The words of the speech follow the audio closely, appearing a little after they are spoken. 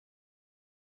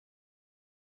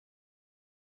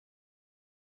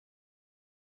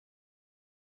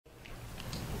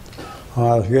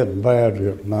It's getting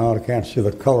bad now. I can't see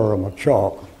the color of my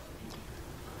chalk.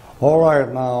 All right,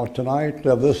 now, tonight,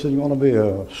 this is going to be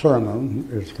a sermon.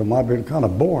 It might be kind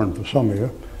of boring for some of you.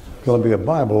 It's going to be a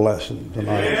Bible lesson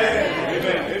tonight.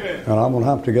 Amen. And I'm going to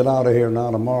have to get out of here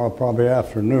now tomorrow, probably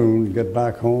afternoon, get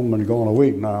back home and go in a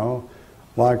week now.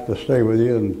 I'd like to stay with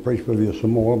you and preach with you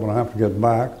some more, but I have to get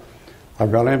back.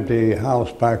 I've got an empty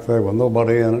house back there with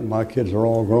nobody in it. My kids are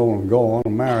all grown and gone,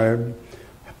 married.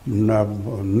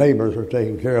 Neighbors are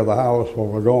taking care of the house while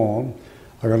we're gone.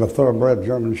 I got a thoroughbred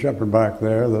German Shepherd back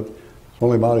there that's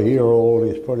only about a year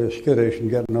old. He's pretty skittish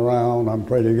and getting around. I'm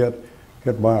afraid to get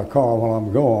hit by a car while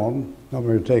I'm gone. I'm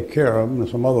going to take care of him and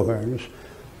some other things.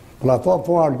 But I thought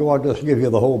before I'd go, I'd just give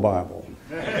you the whole Bible.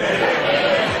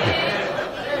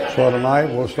 So tonight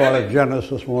we'll start at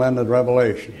Genesis, we'll end at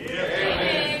Revelation.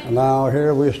 And now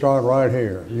here we start right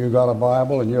here. You got a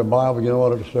Bible, and your Bible, you know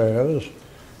what it says.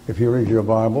 If you read your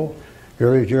Bible,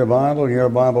 and your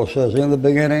Bible says, in the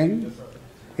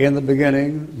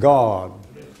beginning, God.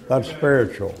 That's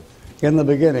spiritual. In the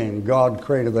beginning, God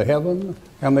created the heaven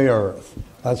and the earth.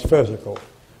 That's physical.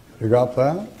 You got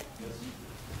that?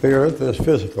 The earth is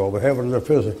physical. The heavens are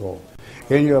physical.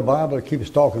 In your Bible, it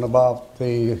keeps talking about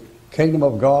the kingdom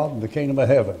of God and the kingdom of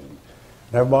heaven.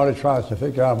 Everybody tries to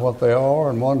figure out what they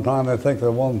are, and one time they think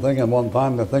they're one thing, and one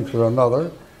time they think they're another.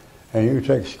 And you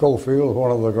take Schofield,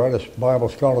 one of the greatest Bible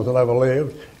scholars that ever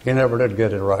lived, he never did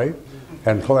get it right.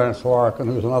 And Clarence Larkin,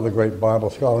 who's another great Bible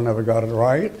scholar, never got it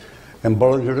right. And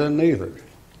Bullinger didn't either.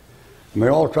 And they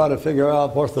all try to figure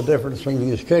out what's the difference between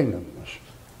these kingdoms.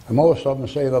 And most of them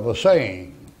say they're the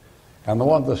same. And the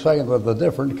ones that say that they're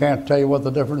different can't tell you what the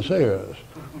difference is.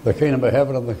 The kingdom of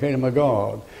heaven and the kingdom of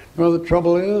God. You know what the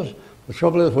trouble is? The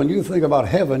trouble is when you think about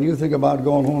heaven, you think about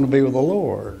going home to be with the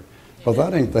Lord. But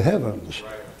that ain't the heavens.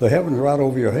 The heavens are right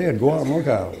over your head. Go out and look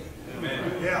at them.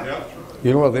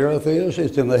 You know what the earth is?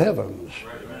 It's in the heavens.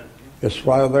 It's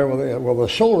right there with the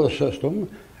solar system,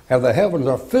 and the heavens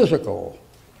are physical.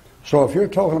 So if you're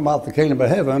talking about the kingdom of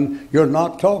heaven, you're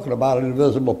not talking about an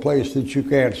invisible place that you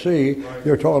can't see.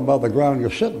 You're talking about the ground you're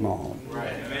sitting on.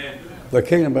 The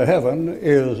kingdom of heaven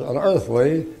is an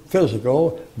earthly,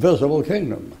 physical, visible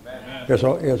kingdom. It's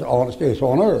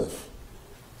on earth.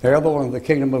 The other one is the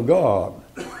kingdom of God.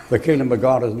 The kingdom of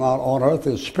God is not on earth,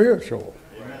 it's spiritual.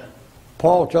 Amen.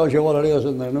 Paul tells you what it is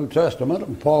in the New Testament,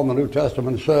 and Paul in the New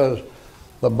Testament says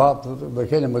about the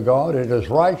kingdom of God, it is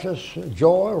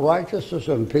joy, righteousness,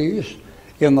 and peace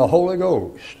in the Holy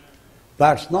Ghost.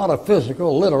 That's not a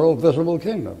physical, literal, visible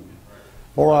kingdom.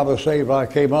 Before I was saved, I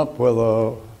came up with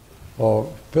a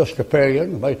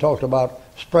Episcopalian. They talked about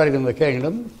spreading the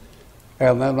kingdom.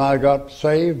 And then I got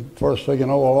saved. First thing you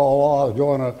know, I was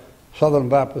joining a Southern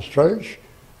Baptist church,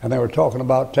 and they were talking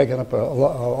about taking up an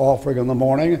offering in the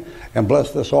morning, and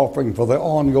bless this offering for the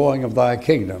ongoing of thy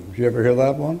kingdom. Did you ever hear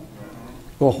that one?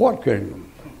 Well, what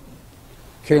kingdom?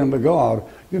 Kingdom of God.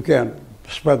 You can't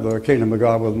spread the kingdom of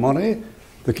God with money.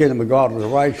 The kingdom of God is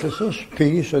righteousness,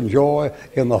 peace, and joy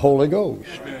in the Holy Ghost.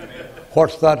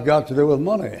 What's that got to do with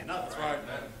money?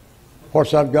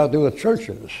 What's that got to do with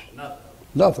churches?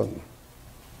 Nothing.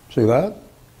 See that?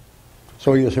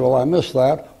 So you say, well, I missed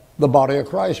that. The body of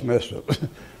Christ missed it.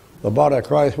 The body of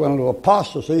Christ went into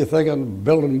apostasy, thinking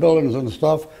building buildings and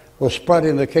stuff was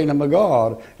spreading the kingdom of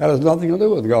God. That has nothing to do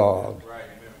with God. Right.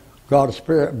 God's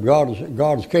spirit,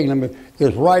 God's kingdom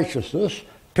is righteousness,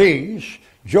 peace,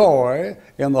 joy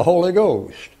in the Holy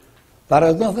Ghost. That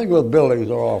has nothing to do with buildings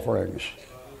or offerings.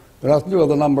 It has to do with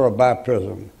the number of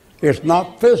baptism. It's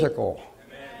not physical.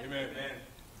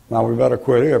 Now, we better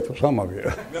quit here for some of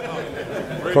you,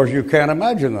 because you can't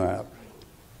imagine that.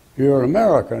 You're an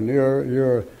American.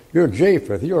 You're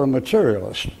Japheth. You're a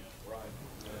materialist.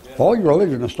 All your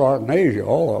religions start in Asia,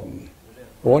 all of them.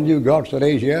 The one you got's an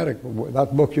Asiatic.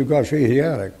 That book you got's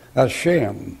Asiatic. That's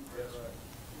Shem.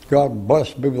 God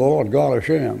blessed be the Lord God of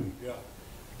Shem.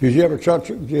 Did you ever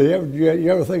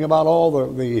think about all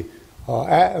the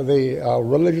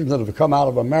religions that have come out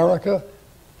of America?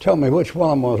 Tell me which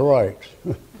one of them was right.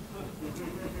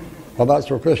 Well, that's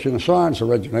where Christian Science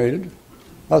originated.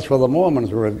 That's where the Mormons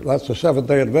were. That's the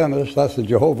Seventh-day Adventists. That's the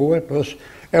Jehovah's Witnesses.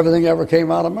 Everything ever came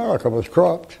out of America was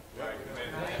corrupt.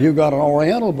 You got an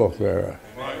Oriental book there.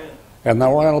 And the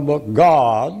Oriental book,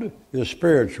 God is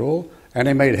spiritual, and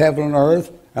he made heaven and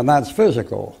earth, and that's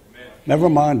physical. Never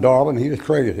mind Darwin, he's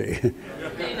crazy.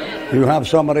 You have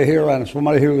somebody here and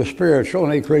somebody who is spiritual,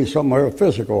 and he creates something here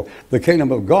physical. The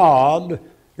kingdom of God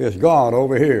is God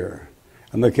over here.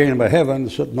 And the kingdom of heaven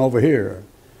is sitting over here.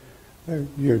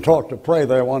 You're taught to pray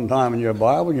there one time in your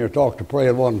Bible, and you're taught to pray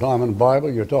at one time in the Bible,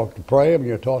 you're taught to pray, and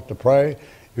you're taught to pray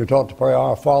You're taught to pray,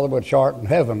 Our Father which art in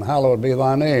heaven, hallowed be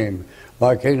thy name.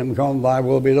 Thy kingdom come, thy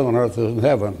will be done on earth as in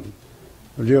heaven.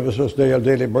 Give us this day our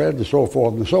daily bread, and so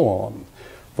forth and so on.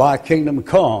 Thy kingdom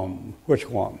come. Which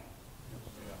one?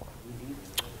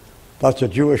 That's a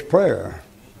Jewish prayer.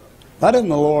 That isn't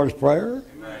the Lord's Prayer.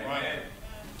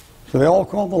 So they all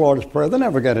call the Lord's Prayer. They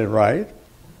never get it right.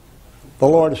 The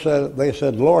Lord said, they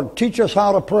said, Lord, teach us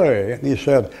how to pray. And he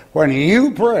said, when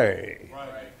you pray,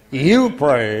 you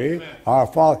pray, our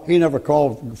Father. He never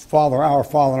called Father our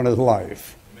Father in his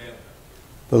life.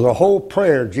 There's a whole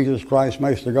prayer Jesus Christ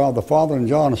makes to God the Father in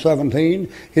John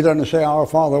 17. He doesn't say our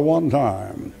Father one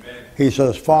time. He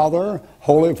says, Father,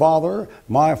 Holy Father,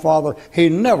 my Father. He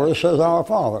never says our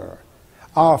Father.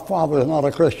 Our Father is not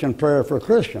a Christian prayer for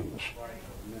Christians.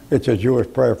 It's a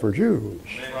Jewish prayer for Jews.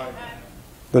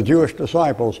 The Jewish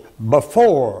disciples,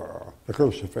 before the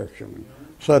crucifixion,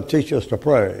 said, teach us to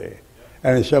pray.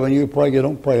 And he said, when you pray, you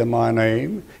don't pray in my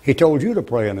name. He told you to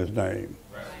pray in his name.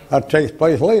 That takes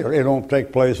place later. It don't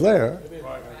take place there.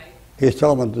 He's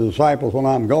telling the disciples, when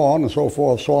I'm gone and so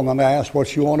forth, so on, and they ask,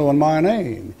 what you want to in my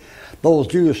name? Those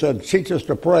Jews said, teach us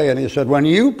to pray. And he said, when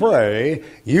you pray,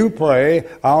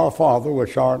 our Father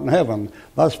which art in heaven.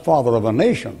 That's Father of a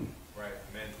nation.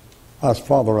 That's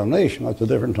Father of a nation. That's a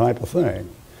different type of thing.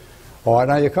 All right,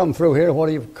 now you come through here, what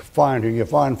do you find here? You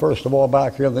find, first of all,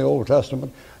 back here in the Old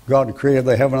Testament, God created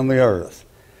the heaven and the earth.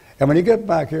 And when you get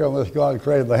back here on this God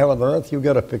created the heaven and the earth, you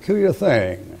get a peculiar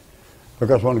thing.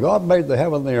 Because when God made the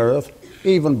heaven and the earth,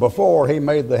 even before he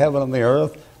made the heaven and the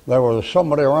earth, there was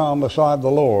somebody around beside the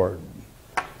Lord.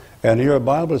 And in your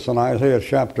Bible, it's in Isaiah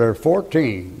chapter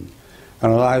 14.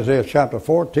 And in Isaiah chapter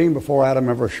 14, before Adam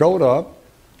ever showed up,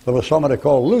 there was somebody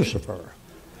called Lucifer.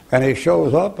 And he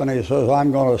shows up and he says,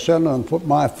 I'm going to ascend and put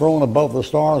my throne above the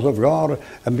stars of God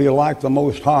and be like the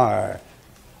Most High.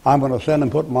 I'm going to ascend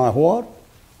and put my what?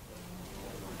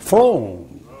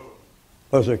 Throne.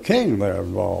 There's a king there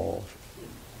involved.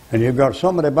 And you've got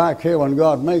somebody back here, when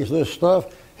God makes this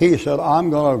stuff, he said, I'm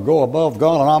going to go above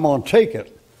God and I'm going to take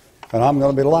it. And I'm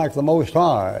going to be like the Most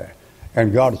High.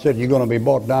 And God said, you're going to be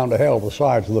brought down to hell, the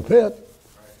sides of the pit.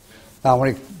 Now,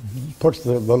 when he puts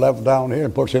the level down here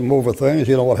and puts him over things,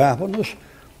 you know what happens?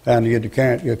 And you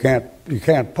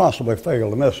can't possibly fail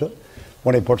to miss it.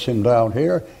 When he puts him down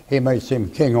here, he makes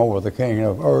him king over the king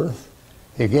of earth.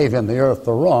 He gave him the earth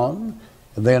to run,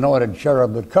 and the anointed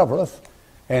cherub that covereth,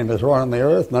 and was running the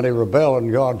earth, and then he rebelled,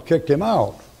 and God kicked him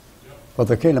out. But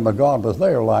the kingdom of God was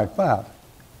there like that.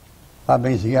 That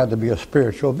means he had to be a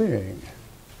spiritual being.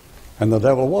 And the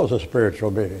devil was a spiritual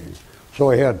being. So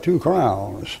he had two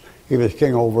crowns. He was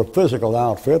king over a physical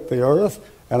outfit, the earth,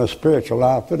 and a spiritual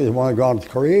outfit. He's one of God's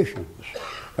creations.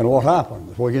 And what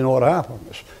happens? Well, you know what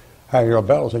happens. He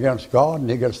rebels against God, and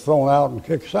he gets thrown out and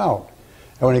kicks out.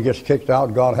 And when he gets kicked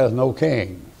out, God has no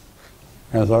king.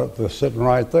 And they're sitting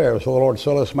right there. So the Lord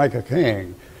said, let's make a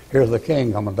king. Here's the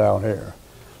king coming down here.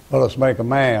 Let us make a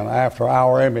man after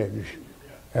our image.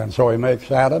 And so he makes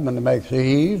Adam and he makes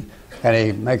Eve, and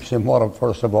he makes him what?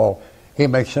 First of all, he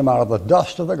makes him out of the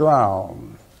dust of the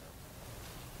ground.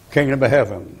 Kingdom of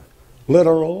heaven.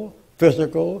 Literal,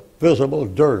 physical, visible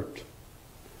dirt.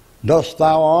 Dust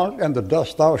thou art, and the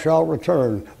dust thou shalt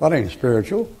return. That ain't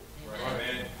spiritual.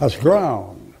 Amen. That's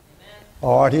ground.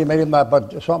 All right, he made him that,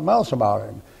 but something else about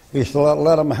him. He said,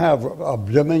 let him have a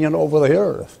dominion over the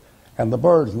earth, and the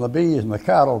birds and the bees and the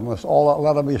cattle, and all that,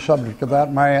 let him be subject to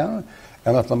that man.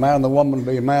 And let the man and the woman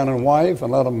be man and wife,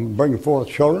 and let them bring forth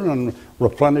children and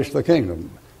replenish the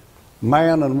kingdom.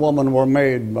 Man and woman were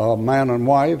made man and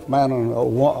wife. Man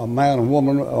and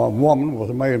woman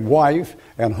was made wife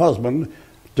and husband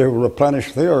to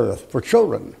replenish the earth for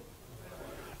children.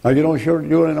 Now, you know,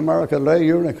 you're in America today,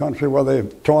 you're in a country where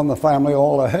they've torn the family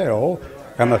all to hell,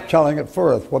 and they're telling it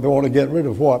first. Well, they want to get rid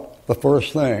of what? The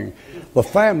first thing. The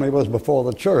family was before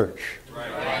the church.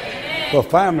 The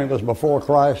family was before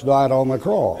Christ died on the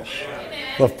cross.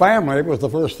 The family was the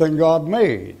first thing God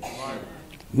made.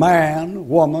 Man,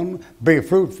 woman, be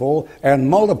fruitful and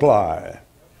multiply.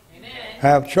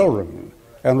 Have children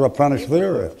and replenish the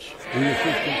earth.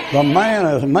 The man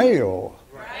is male.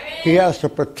 He has to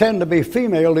pretend to be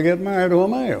female to get married to a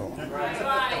male.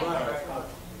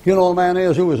 You know, a man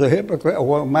is who is a hypocrite.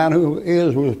 Well, a man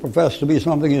who professed to be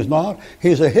something he's not.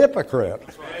 He's a hypocrite.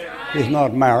 He's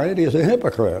not married. He's a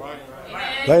hypocrite.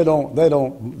 They don't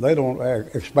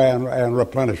expand and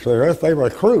replenish the earth. They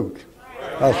recruit.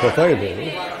 That's what they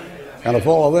do. And if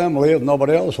all of them lived,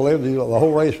 nobody else lived, the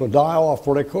whole race would die off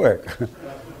pretty quick.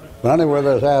 But anyway,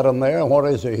 there's Adam there. What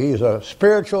is he? He's a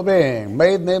spiritual being,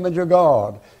 made in the image of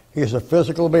God. He's a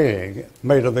physical being,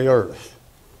 made of the earth.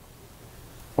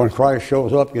 When Christ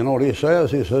shows up, you know what he says?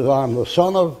 He says, I'm the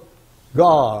Son of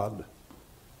God.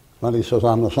 Then he says,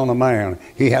 I'm the Son of Man.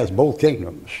 He has both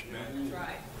kingdoms.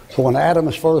 So when Adam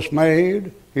is first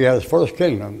made, he has first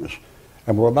kingdoms.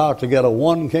 And we're about to get a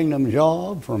one kingdom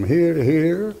job from here to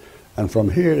here, and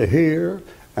from here to here,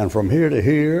 and from here to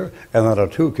here, and then a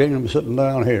two kingdoms sitting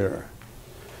down here.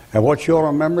 And what you'll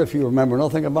remember, if you remember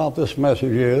nothing about this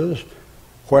message, is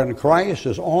when Christ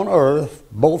is on earth,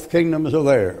 both kingdoms are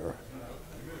there.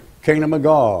 Kingdom of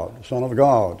God, Son of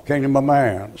God. Kingdom of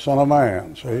man, Son of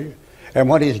man, see? And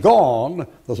when he's gone,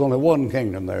 there's only one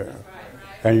kingdom there.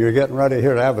 And you're getting ready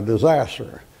here to have a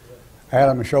disaster.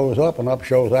 Adam shows up, and up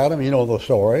shows Adam. You know the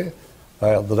story.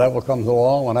 The devil comes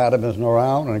along when Adam isn't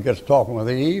around, and he gets talking with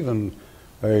Eve, and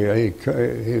he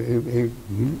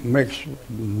makes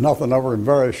nothing of her in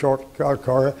very short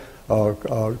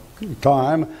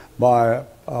time by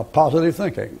positive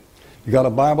thinking. You got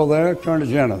a Bible there? Turn to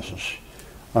Genesis.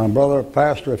 Brother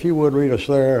Pastor, if you would read us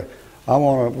there, I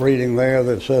want a reading there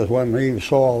that says when Eve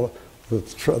saw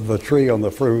the tree on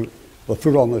the fruit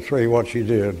on the tree, what she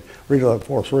did. Read that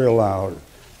for us real loud.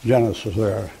 Genesis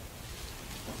there.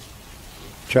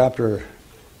 Chapter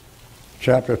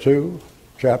 2,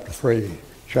 chapter 3.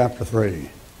 Chapter 3. And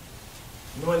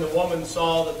when the woman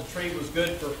saw that the tree was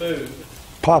good for food,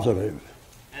 positive,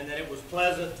 and that it was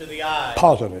pleasant to the eyes,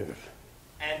 positive,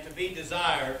 and to be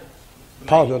desired, to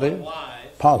positive, make one wise,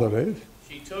 positive,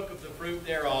 she took of the fruit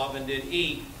thereof and did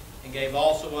eat, and gave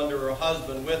also unto her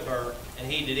husband with her, and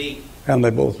he did eat. And they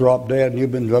both dropped dead, and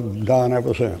you've been dying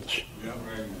ever since.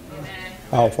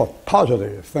 For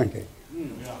positive thinking.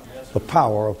 The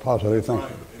power of positive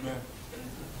thinking.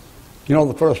 You know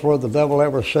the first word the devil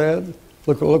ever said?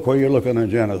 Look where you're looking in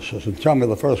Genesis, and tell me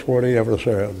the first word he ever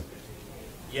said.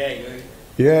 Yea.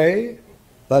 Yea?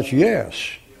 That's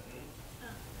yes.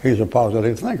 He's a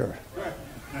positive thinker.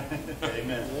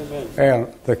 Amen.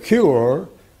 And the cure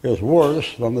is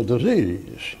worse than the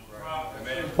disease.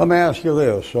 Let me ask you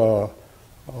this. The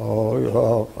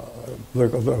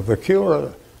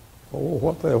cure,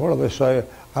 what do they say?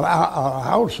 An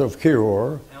ounce of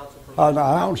cure, an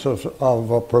ounce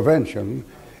of prevention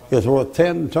is worth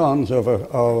 10 tons of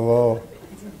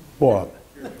what?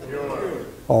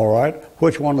 All right.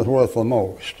 Which one is worth the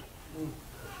most?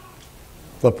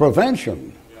 The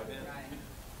prevention.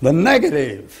 The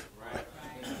negative.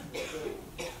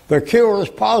 The cure is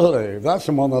positive. That's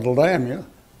the one that'll damn you.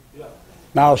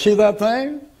 Now, see that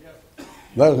thing?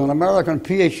 There's an American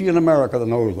PhD in America that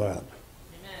knows that.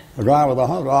 A guy with an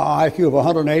IQ of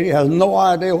 180 has no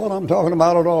idea what I'm talking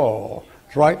about at all.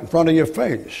 It's right in front of your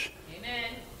face.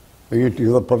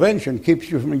 The prevention keeps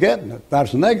you from getting it.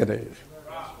 That's negative.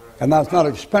 And that's not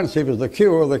expensive as the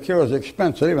cure. The cure is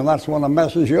expensive, and that's the one that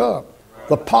messes you up.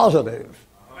 The positive.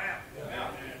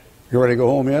 You ready to go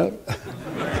home yet?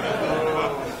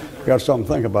 Got something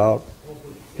to think about.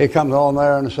 He comes on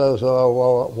there and says,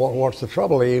 well, what's the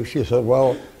trouble, Eve? She said,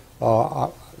 well,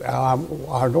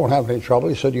 I don't have any trouble.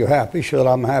 He said, you happy? She said,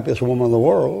 I'm the happiest woman in the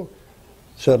world.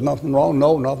 He said, nothing wrong?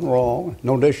 No, nothing wrong.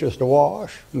 No dishes to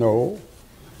wash? No.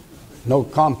 No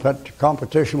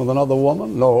competition with another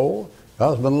woman? No.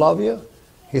 Husband love you?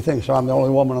 He thinks I'm the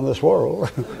only woman in this world.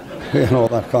 You know,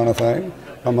 that kind of thing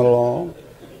coming along.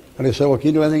 And he said, well, can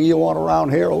you do anything you want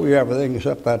around here? Oh, yeah, everything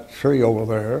except that tree over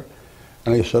there.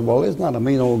 And he said, well, isn't that a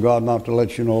mean old God not to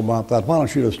let you know about that? Why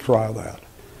don't you just try that?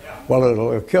 Yeah. Well,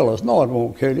 it'll kill us. No, it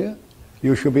won't kill you.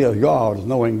 You should be as gods,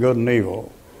 knowing good and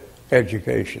evil.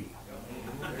 Education.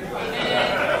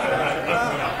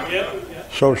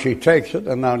 So she takes it,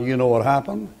 and now you know what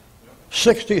happened?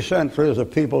 60 centuries of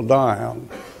people dying.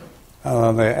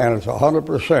 And it's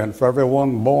 100%. For every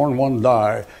one born, one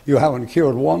die. You haven't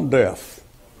cured one death.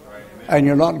 And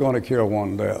you're not going to cure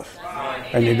one death.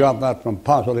 And you got that from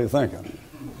positive thinking.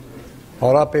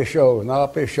 What up he shows. Now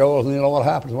up he shows, and you know what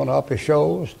happens when up he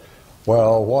shows?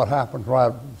 Well, what happens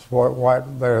right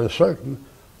there is certain.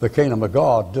 The kingdom of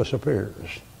God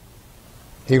disappears.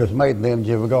 He was made in the image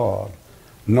of God.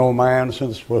 No man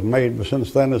since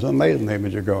then is made in the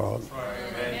image of God.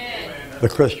 The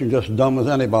Christian just dumb as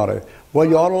anybody. Well,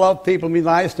 you ought to love people and be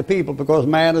nice to people because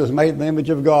man is made in the image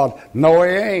of God. No,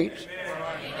 he ain't.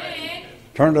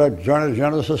 Turn to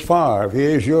Genesis 5. He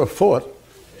is your foot.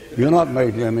 You're not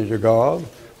made in the image of God.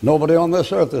 Nobody on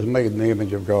this earth is made in the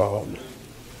image of God.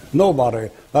 Nobody.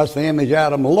 That's the image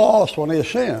Adam lost when he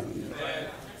sinned.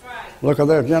 Look at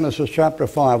there, Genesis chapter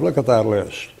 5. Look at that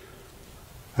list.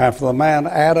 After the man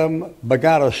Adam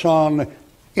begot a son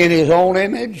in his own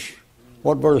image.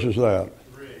 What verse is that?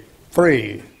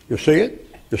 3. You see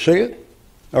it? You see it?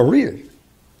 Now read it.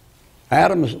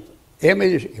 Adam's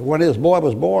image. When his boy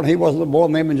was born, he wasn't born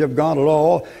in the image of God at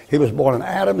all. He was born in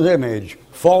Adam's image,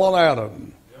 fallen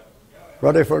Adam,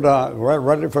 ready for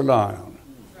dying.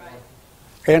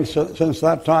 And since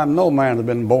that time, no man has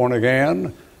been born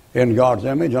again in God's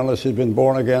image unless he's been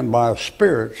born again by a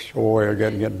spiritual way of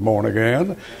getting born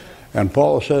again. And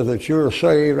Paul says that you're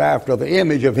saved after the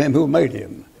image of him who made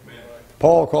him.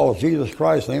 Paul calls Jesus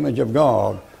Christ the image of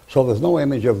God. So there's no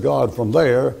image of God from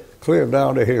there clear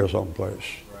down to here someplace.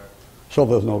 So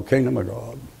there's no kingdom of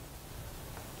God.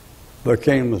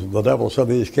 The devil said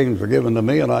these kingdoms are given to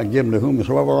me, and I give them to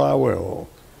whomsoever I will.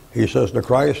 He says to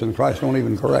Christ, and Christ don't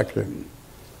even correct him.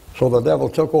 So the devil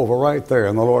took over right there,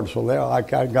 and the Lord said, "Yeah, I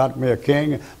got me a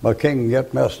king. My king can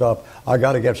get messed up. I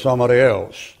got to get somebody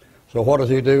else." So what does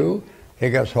he do? He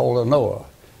gets hold of Noah,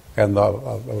 and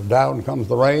down comes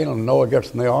the rain, and Noah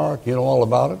gets in the ark. You know all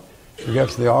about it. He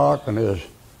gets in the ark, and his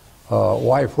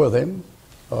wife with him.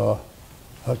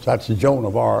 That's Joan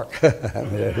of Arc.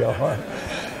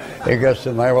 He gets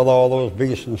in there with all those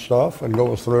beasts and stuff, and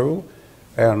goes through.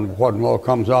 And what Noah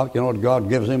comes out, you know what God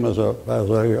gives him as a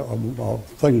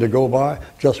thing to go by?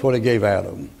 Just what he gave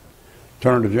Adam.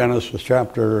 Turn to Genesis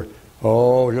chapter,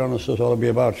 Genesis ought to be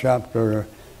about chapter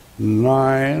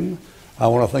 9. I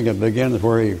want to think it begins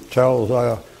where he tells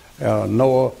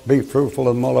Noah, be fruitful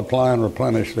and multiply and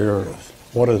replenish the earth.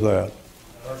 What is that?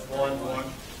 Verse 1:1.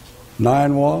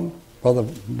 9:1?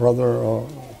 Brother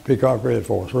Peacock, read it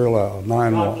for us real loud.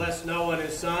 9:1. God blessed Noah and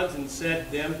his sons and said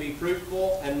to them, be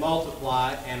fruitful and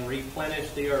multiply and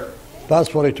replenish the earth.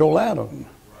 That's what he told Adam.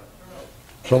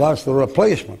 So that's the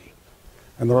replacement.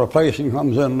 And the replacing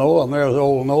comes in Noah, and there's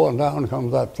old Noah, and down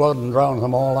comes that flood and drowns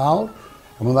them all out.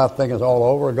 And when that thing is all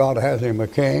over, God has him a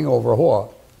king over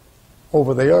what?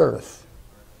 Over the earth.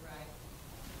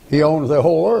 He owns the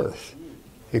whole earth.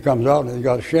 He comes out and he's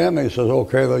got Shem. He says,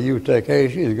 okay, though you take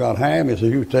Asia. He's got Ham. He says,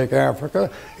 you take Africa.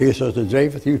 He says to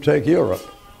Japheth, you take Europe.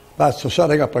 That's the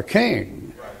setting up a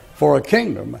king for a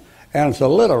kingdom. And it's a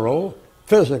literal,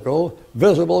 physical,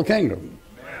 visible kingdom.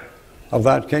 Of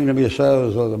that kingdom, he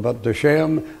says, but to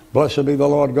Shem, blessed be the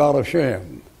Lord God of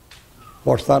Shem.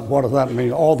 What's that? What does that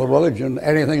mean? All the religion,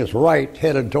 anything that's right,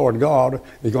 headed toward God,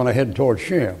 is going to head toward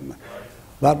Shem.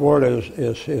 That word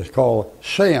is called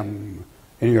Sem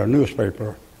in your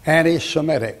newspaper.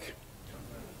 Anti-Semitic.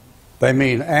 They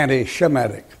mean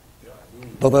anti-Shemitic.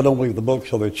 But they don't believe the book,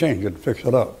 so they change it and fix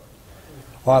it up.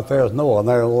 Right there's Noah, and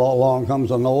there along comes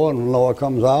a Noah, and Noah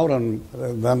comes out, and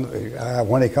then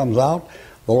when he comes out,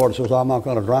 the Lord says, I'm not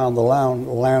going to drown the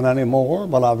land anymore,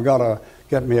 but I've got to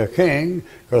get me a king,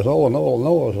 because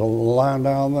Noah's lying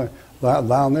down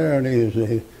there, and he's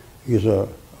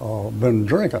been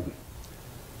drinking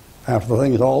after the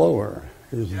thing's all over.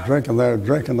 He's drinking there,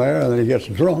 and then he gets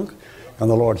drunk, and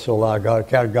the Lord said, I got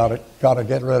to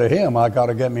get rid of him. I got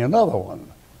to get me another one.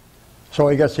 So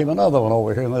he gets him another one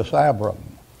over here, and this Abram.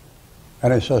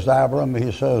 And he says to Abram,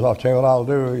 he says, I'll tell you what I'll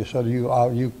do. He said,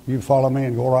 you follow me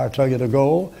and go where I tell you to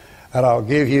go, and I'll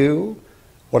give you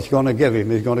what's going to give him.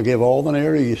 He's going to give all the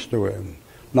Near East to him,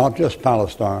 not just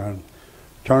Palestine.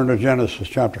 Turn to Genesis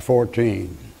chapter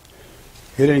 14.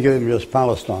 He didn't give him just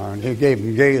Palestine. He gave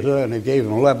him Gaza, and he gave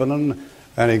him Lebanon,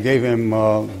 and he gave him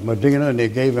Medina, and he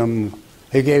gave him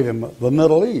the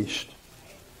Middle East.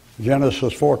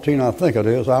 Genesis 14, I think it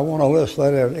is. I want to list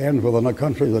that it ends with the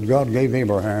country that God gave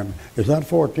Abraham. Is that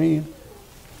 14?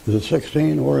 Is it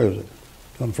 16? Where is it?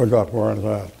 I forgot where it's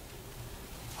at.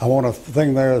 I want a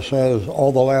thing there that says,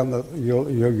 all the land that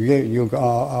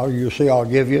you see, I'll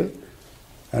give you.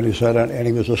 And he said, and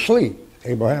he was asleep.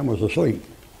 Abraham was asleep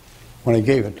when he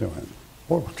gave it to him.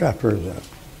 What chapter is that?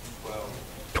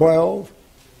 12?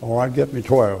 All right, get me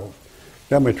 12.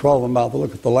 Get me 12 and about to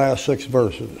look at the last 6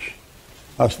 verses.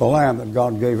 That's the land that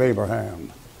God gave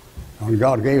Abraham. When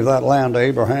God gave that land to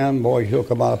Abraham, boy, he took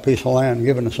about a piece of land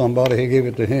given to somebody, he gave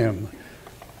it to him.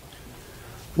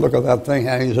 Look at that thing,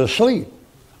 and he's asleep.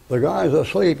 The guy's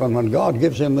asleep, and when God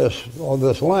gives him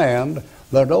this land,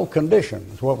 there are no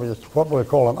conditions. What we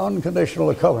call an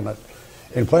unconditional covenant.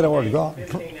 In plain words, God.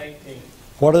 15:18.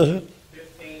 What is it?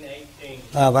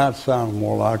 15:18. Now that sounds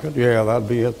more like it. Yeah, that'd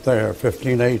be it there.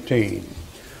 15:18.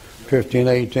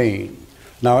 15:18.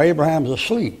 Now Abraham's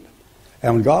asleep.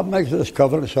 And when God makes this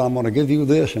covenant, so I'm going to give you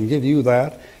this and give you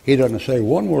that, he doesn't say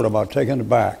one word about taking it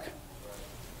back.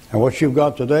 And what you've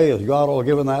got today is God will have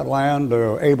given that land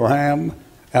to Abraham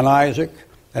and Isaac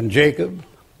and Jacob.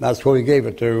 That's who he gave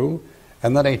it to.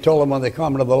 And then he told them when they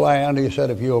come to the land, he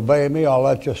said, if you obey me, I'll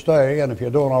let you stay, and if you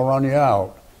don't, I'll run you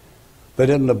out. They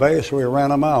didn't obey, so he ran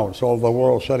them out. So the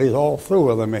world said he's all through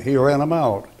with them. He ran them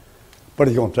out. But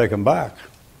he's going to take them back.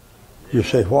 You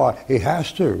say, why? He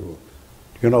has to.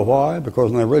 You know why?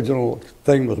 Because when the original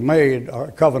thing was made,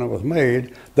 our covenant was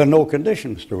made, there are no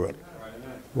conditions to it.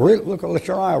 Look, let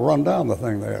your eye run down the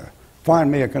thing there.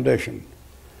 Find me a condition.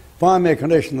 Find me a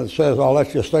condition that says, I'll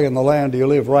let you stay in the land. Do you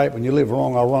live right? When you live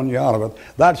wrong, I'll run you out of it.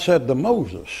 That said to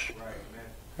Moses.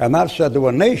 And that said to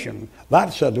a nation.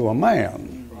 That said to a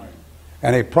man.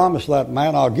 And he promised that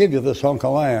man, I'll give you this hunk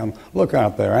of land. Look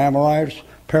out there, Amorites,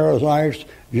 Perizzites,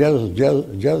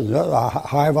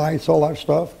 Hivites, all that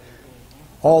stuff.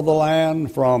 All the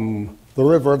land from the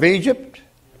river of Egypt,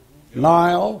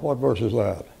 Nile, what verse is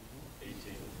that?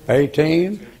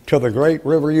 18, to the great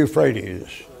river Euphrates.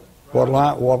 Where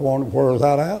is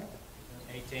that at?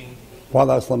 18. Well,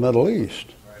 that's the Middle East.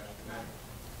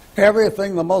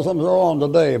 Everything the Muslims are on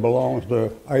today belongs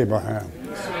to Abraham.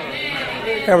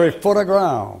 Every foot of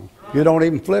ground. You don't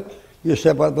even flip. You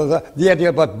say, but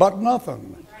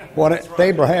nothing. When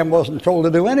Abraham wasn't told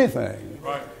to do anything.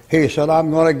 He said,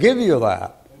 I'm going to give you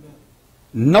that.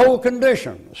 No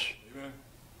conditions.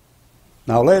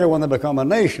 Now later when they become a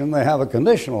nation, they have a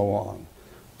conditional one.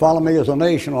 Follow me as a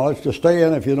nation, I'll let you stay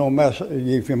in. If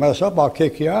you mess up, I'll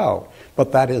kick you out.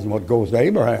 But that isn't what goes to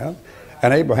Abraham.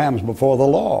 And Abraham's before the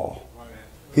law.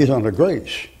 He's under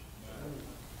grace.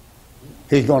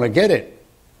 He's going to get it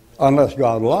unless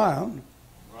God lying.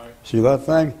 See that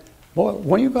thing? Boy,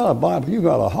 when you got a Bible, you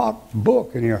got a hot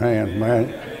book in your hand, man.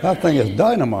 That thing is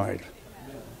dynamite.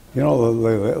 You know,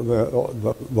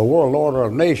 the world order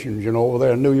of nations, you know, over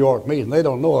there in New York meeting, they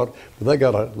don't know it, but they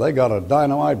got a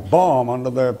dynamite bomb under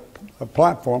their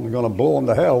platform that's going to blow them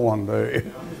to hell one day.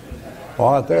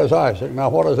 All right, there's Isaac. Now,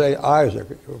 what is Isaac?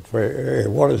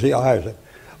 What is Isaac?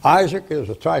 Isaac is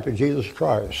a type of Jesus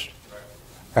Christ.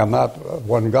 And that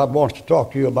when God wants to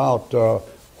talk to you about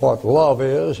what love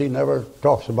is, he never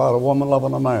talks about a woman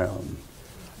loving a man.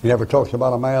 He never talks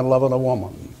about a man loving a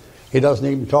woman. He doesn't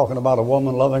even talking about a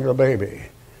woman loving her baby.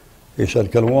 He said,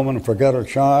 can a woman forget her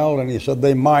child? And he said,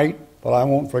 they might, but I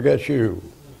won't forget you.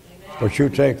 Amen. But you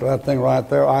take that thing right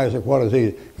there, Isaac, what is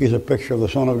he? He's a picture of the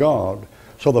Son of God.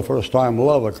 So the first time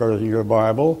love occurs in your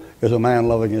Bible is a man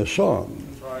loving his son.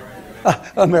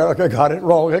 America got it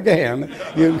wrong again.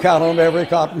 You can count on every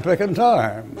cotton-picking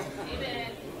time.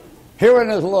 Amen. Herein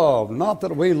is love, not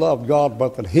that we loved God,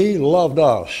 but that he loved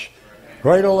us.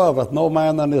 Greater loveth no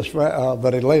man than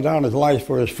that he laid down his life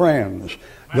for his friends.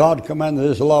 God commended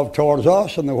his love towards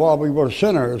us, and that while we were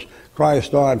sinners,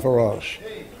 Christ died for us.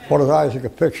 What is Isaac a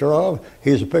picture of?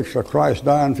 He's a picture of Christ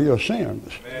dying for your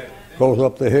sins. Goes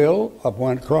up the hill, up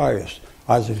went Christ.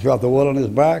 Isaac's got the wood on his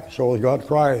back, so has got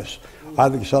Christ.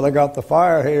 Isaac said, I got the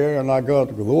fire here, and I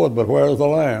got the wood, but where's the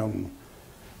lamb?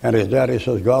 And his daddy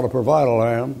says, God will provide a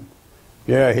lamb.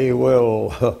 Yeah, he will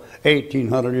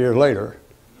 1,800 years later.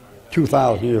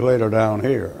 2,000 years later down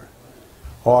here.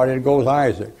 All right, it goes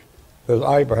Isaac. There's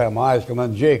Abraham, Isaac, and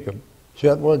then Jacob. See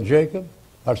that word Jacob?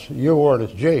 That's your word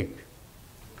is Jake.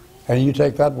 And you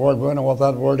take that word, you know what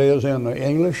that word is in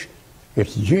English?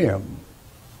 It's Jim.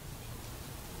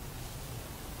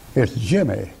 It's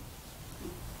Jimmy.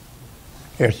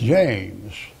 It's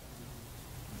James.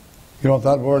 You know what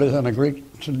that word is in the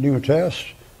Greek New Test?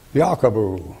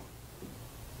 Yaakov.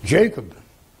 Jacob.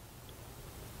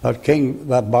 That king,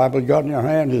 that Bible you got in your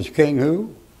hand is king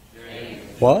who?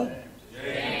 James. What?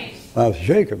 James. That's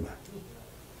Jacob.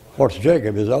 What's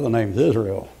Jacob? His other name is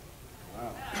Israel.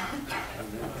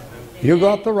 You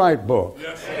got the right book.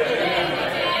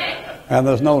 And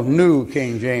there's no new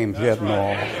King James getting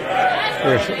on.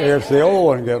 It's the old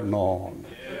one getting on.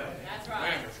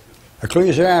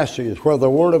 Ecclesiastes, where the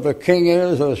word of a king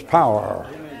is, there's power.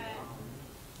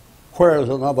 Where is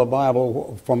another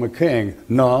Bible from a king?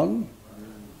 None.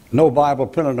 No Bible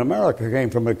printed in America came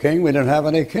from a king. We didn't have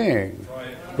any king.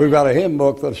 We've got a hymn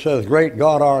book that says great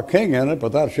God our king in it,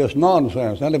 but that's just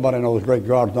nonsense. Anybody knows great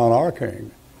God's not our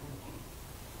king.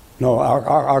 No,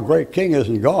 our great king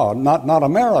isn't God, not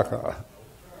America.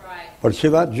 Right. But see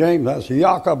that, James, that's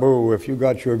Yaakov. If you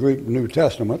got your Greek New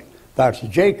Testament, that's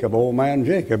Jacob, old man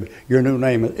Jacob. Your new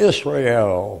name is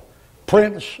Israel,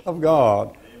 Prince of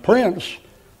God. Prince,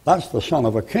 that's the son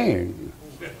of a king.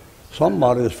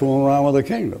 Somebody's fooling around with the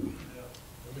kingdom.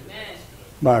 Amen.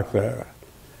 Back there.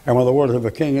 And when the word of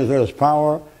a king is, there's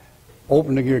power.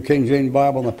 Opening your King James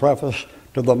Bible in the preface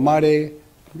to the mighty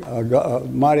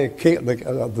king,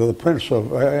 the Prince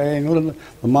of England,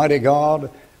 the mighty God,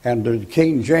 and to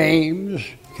King James,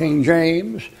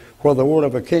 where the word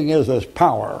of a king is, there's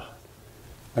power.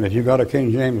 And if you got a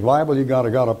King James Bible, you got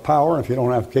a power. If you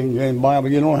don't have a King James Bible,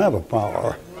 you don't have a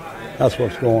power. That's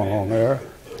what's going on there.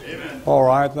 All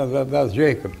right, that's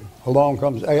Jacob. Along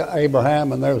comes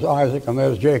Abraham, and there's Isaac, and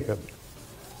there's Jacob.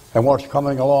 And what's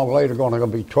coming along later going to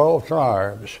be 12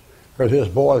 tribes. Because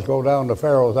his boys go down to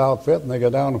Pharaoh's outfit, and they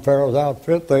get down to Pharaoh's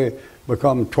outfit, they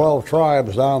become 12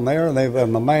 tribes down there, and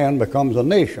the man becomes a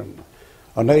nation.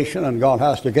 A nation, and God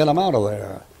has to get them out of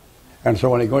there. And so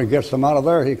when he gets them out of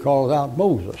there, he calls out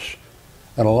Moses.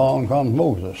 And along comes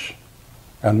Moses.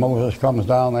 And Moses comes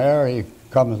down there,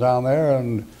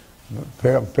 and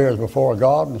appears before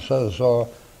God and says, who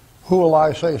will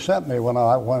I say sent me when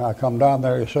I come down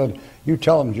there? He said, you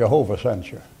tell them Jehovah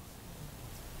sent you.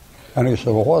 And he said,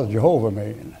 well, what does Jehovah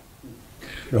mean?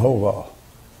 Jehovah.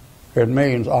 It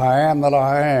means I am that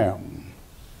I am.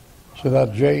 See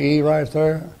that J-E right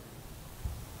there?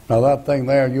 Now that thing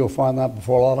there, you'll find that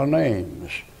before a lot of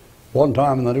names. One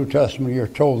time in the New Testament, you're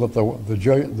told that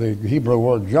the Hebrew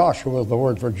word Joshua is the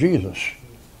word for Jesus.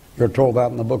 You're told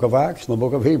that in the book of Acts and the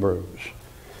book of Hebrews.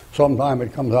 Sometime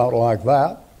it comes out like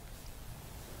that.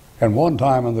 And one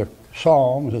time in the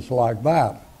Psalms, it's like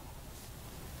that.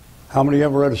 How many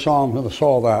ever read Psalms and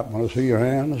saw that? Want to see your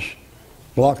hands?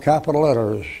 Block capital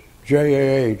letters,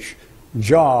 J-A-H,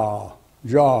 Jah,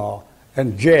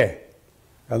 and J.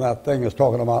 And that thing is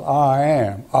talking about I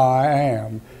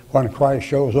am. When Christ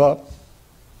shows up,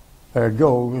 there it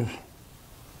goes.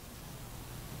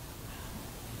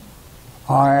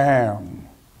 I am.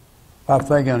 That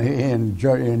thing in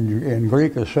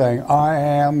Greek is saying, I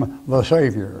am the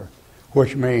Savior,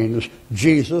 which means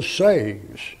Jesus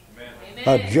saves. Amen.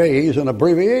 That J is an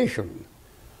abbreviation.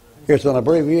 It's an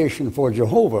abbreviation for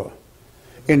Jehovah.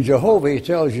 In Jehovah, he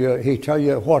tells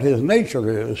you what his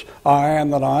nature is. I am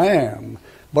that I am.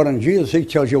 But in Jesus, he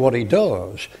tells you what he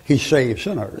does. He saves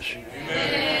sinners.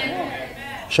 Amen.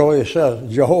 So he says,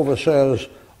 Jehovah says,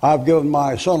 I've given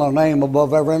my son a name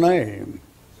above every name.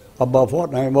 Above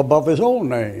what name? Above his own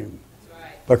name.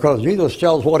 Because Jesus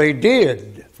tells what he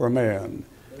did for men.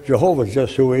 Jehovah's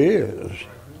just who he is.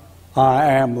 I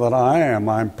am that I am.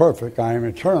 I'm perfect. I am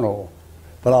eternal.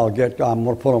 But I'm going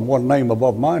to put him one name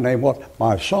above my name. What?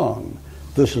 My son.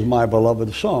 This is my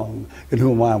beloved Son, in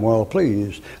whom I am well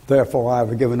pleased. Therefore I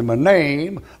have given him a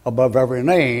name above every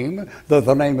name, that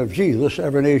the name of Jesus,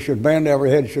 every knee should bend, every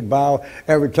head should bow,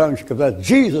 every tongue should confess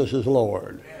Jesus is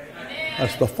Lord. Amen.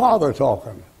 That's the Father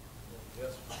talking.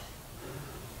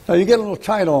 Now you get a little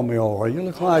tight on me over. You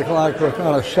look like we're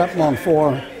kind of stepping on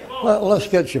four. Let's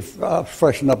get you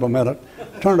freshened up a minute.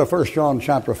 Turn to 1 John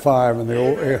chapter 5 in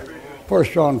the 1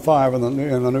 John 5 in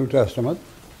the New Testament.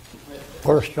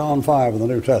 1 John 5 in the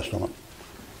New Testament.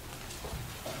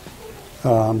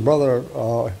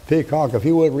 Brother Peacock, if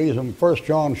you would read them 1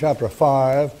 John chapter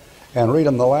 5 and read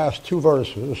them the last two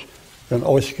verses.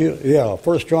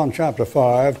 1 John chapter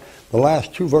 5, the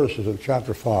last two verses of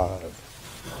chapter 5.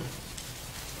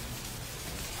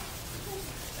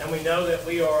 And we know that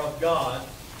we are of God,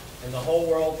 and the whole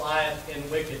world lieth in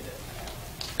wickedness.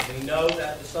 And we know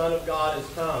that the Son of God is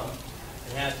come,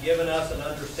 and hath given us an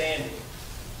understanding,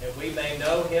 that we may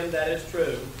know him that is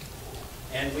true,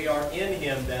 and we are in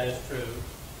him that is true,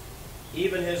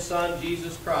 even his Son,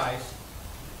 Jesus Christ.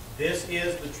 This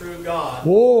is the true God.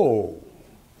 Whoa!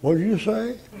 What did you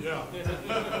say? Yeah.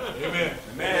 Amen.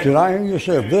 Amen. Did I hear you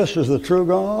say, this is the true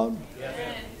God?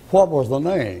 Yes. What was the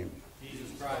name?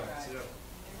 Jesus Christ.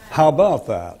 How about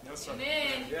that? Yes, sir.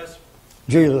 Yes.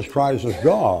 Jesus Christ is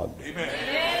God.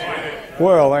 Amen.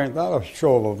 Well, ain't that a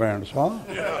show of events, huh?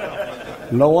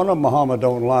 No wonder Muhammad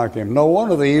don't like him. No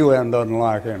wonder the UN doesn't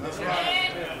like him.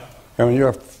 And when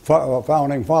your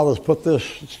founding fathers put this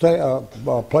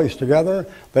place together,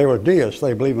 they were deists.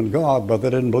 They believed in God, but they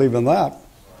didn't believe in that.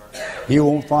 You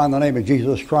won't find the name of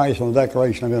Jesus Christ in the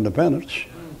Declaration of Independence.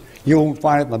 You won't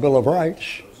find it in the Bill of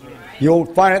Rights. You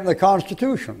won't find it in the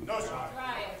Constitution.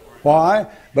 Why?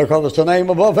 Because it's the name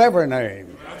above every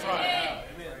name.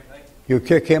 You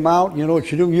kick him out, you know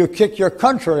what you do? You kick your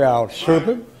country out,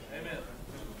 stupid.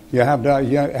 You have a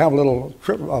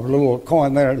little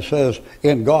coin there that says,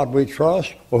 in God we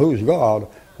trust. Well, who's God?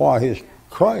 Why, he's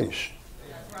Christ.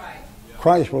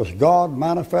 Christ was God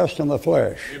manifest in the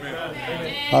flesh.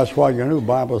 That's why your new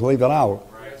Bibles leave it out.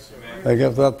 They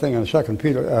give that thing in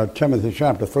 2 Timothy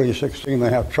chapter 3:16. They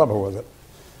have trouble with it.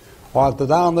 Well,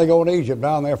 down they go in Egypt,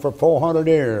 down there for 400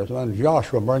 years, and then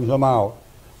Joshua brings them out.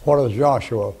 What is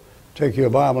Joshua? Take your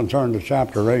Bible and turn to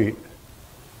chapter 8.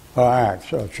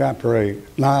 Acts chapter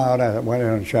 8. No, that went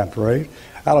in chapter 8.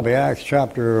 That'll be Acts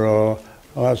chapter,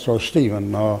 that's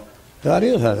Stephen. That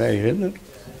is at 8, isn't it?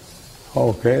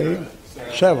 Okay.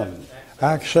 7.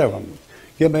 Acts 7.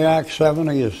 Give me Acts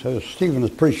 7. Stephen is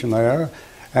preaching there,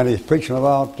 and he's preaching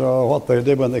about what they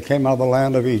did when they came out of the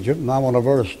land of Egypt. And I want a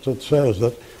verse that says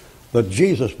that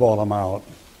Jesus brought them out.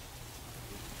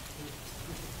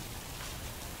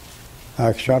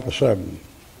 Acts chapter 7.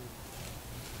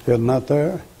 Isn't that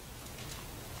there?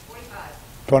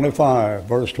 25,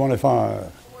 verse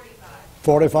 25.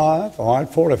 45? All right,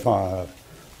 45.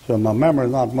 So my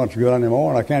memory's not much good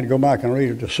anymore, and I can't go back and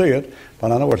read it to see it,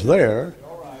 but I know it's there.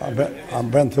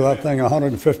 I've been through that thing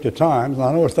 150 times, and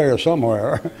I know it's there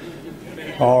somewhere.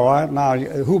 All right, now,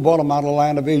 who brought them out of the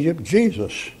land of Egypt?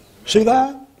 Jesus. See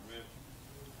that?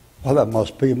 Well, that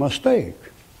must be a mistake.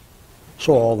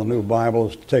 So all the new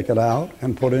Bibles take it out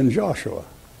and put in Joshua.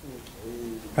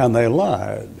 And they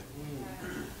lied.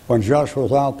 When Joshua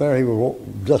was out there,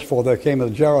 just before they came to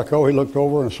Jericho, he looked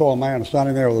over and saw a man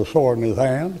standing there with a sword in his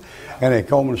hand. And he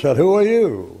came and said, "Who are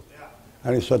you?"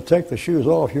 And he said, "Take the shoes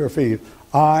off your feet.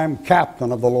 I'm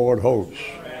captain of the Lord hosts."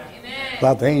 Is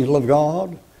that the angel of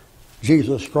God?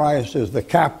 Jesus Christ is the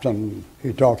captain,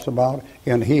 he talks about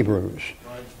in Hebrews.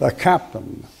 The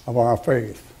captain of our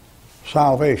faith.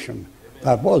 Salvation.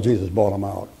 That was Jesus brought him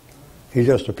out. He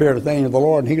just appeared as the angel of the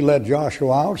Lord, and he led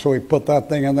Joshua out, so he put that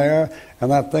thing in there, and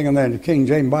that thing in there in the King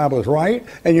James Bible is right,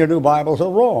 and your new Bibles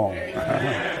are wrong.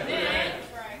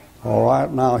 All right,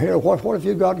 now here, what have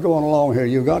you got going along here?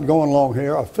 You've got going along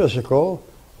here a physical,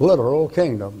 literal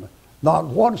kingdom. Not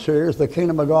once here is the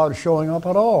kingdom of God showing up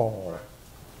at all.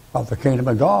 Not the kingdom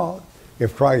of God.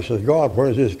 If Christ is God,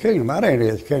 where's his kingdom? That ain't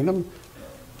his kingdom.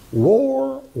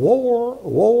 War, war,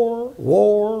 war,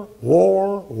 war,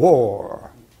 war, war.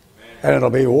 And it'll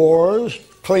be wars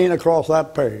clean across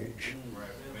that page.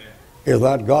 Is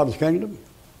that God's kingdom?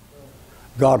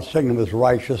 God's kingdom is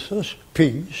righteousness,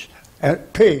 peace, and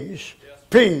peace,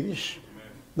 peace.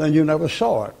 Then you never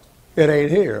saw it. It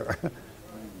ain't here.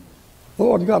 The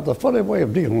Lord got the funny way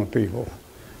of dealing with people.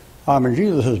 I mean,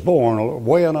 Jesus is born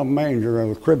way in a manger,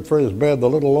 and a crib for his bed. The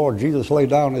little Lord Jesus laid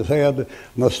down his head,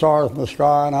 and the stars in the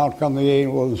sky, and out come the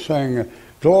angels and sing,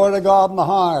 "Glory to God in the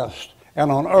highest,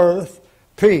 and on earth,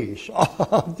 peace."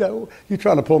 You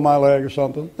trying to pull my leg or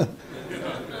something?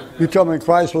 You tell me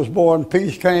Christ was born,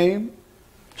 peace came.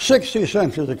 60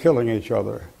 centuries of killing each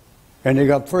other, and you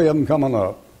got 3 of them coming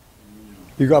up.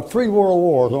 You got 3 world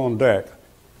wars on deck.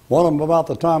 One of them about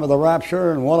the time of the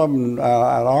rapture, and one of them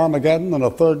at Armageddon, and a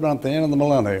third one at the end of the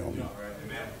millennium.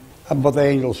 But the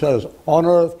angel says, "On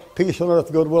earth, peace on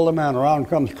earth, goodwill to men." Around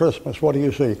comes Christmas. What do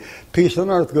you see? Peace on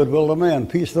earth, goodwill to men.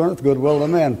 Peace on earth, goodwill to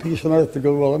men. Peace on earth,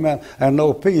 goodwill to men. And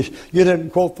no peace. You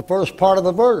didn't quote the first part of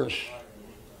the verse.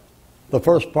 The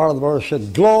first part of the verse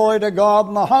said, "Glory to God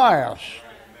in the highest."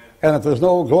 And if there's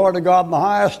no glory to God in the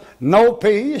highest, no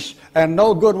peace, and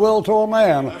no goodwill to a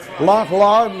man. Lock,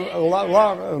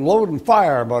 load, and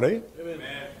fire, buddy.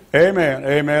 Amen,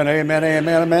 amen, amen,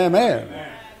 amen, amen, amen.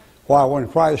 Why, when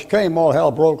Christ came, all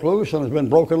hell broke loose, and has been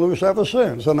broken loose ever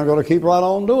since. And they're going to keep right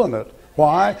on doing it.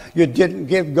 Why? You didn't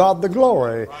give God the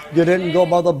glory. You didn't go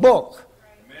by the book.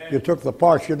 You took the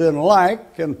parts you didn't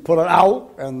like and put it out,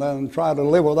 and then try to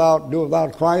do it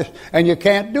without Christ. And you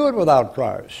can't do it without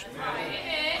Christ.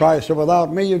 Christ said,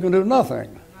 "Without me, you can do nothing."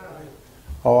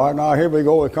 All right, now here we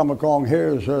go. We come along.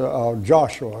 Here's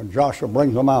Joshua. And Joshua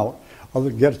brings them out,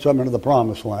 gets them into the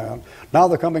promised land. Now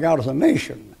they're coming out as a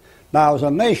nation. Now, as a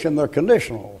nation, they're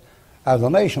conditional. As a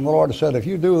nation, the Lord said, if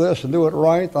you do this and do it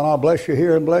right, then I'll bless you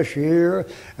here and bless you here.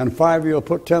 And 5 of you will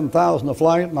put 10,000 to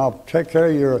flight, and I'll take care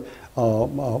of your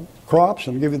crops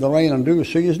and give you the rain and dew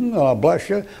season, and I'll bless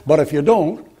you. But if you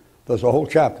don't, there's a whole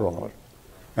chapter on it.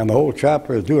 And the whole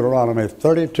chapter is Deuteronomy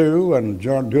 32 and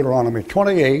Deuteronomy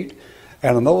 28.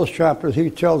 And in those chapters, he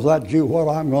tells that Jew what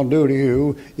I'm going to do to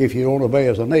you if you don't obey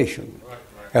as a nation.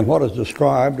 And what is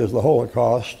described is the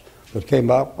Holocaust that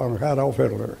came up under Adolf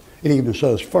Hitler. It even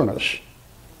says furnace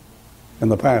in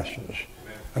the pastures.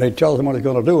 And he tells them what he's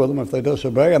going to do with them if they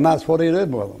disobey, and that's what he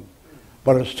did with them.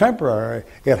 But it's temporary.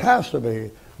 It has to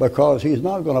be, because he's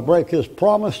not going to break his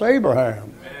promise to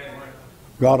Abraham.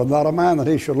 God is not a man that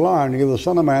he should lie, and neither the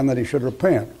son of man that he should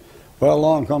repent. Well,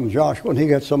 along comes Joshua, and he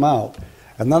gets them out.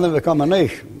 And then they become a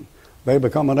nation. They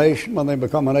become a nation. When they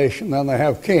become a nation, then they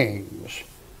have kings.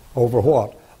 Over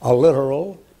what? A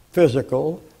literal,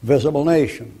 physical, visible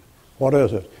nation. What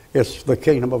is it? It's the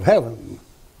kingdom of heaven.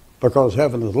 Because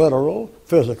heaven is literal,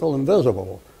 physical, and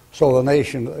visible. So the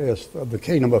nation is the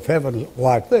kingdom of heaven is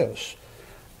like this.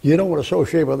 You don't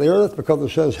associate with the earth because it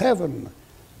says heaven.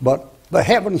 But the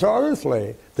heavens are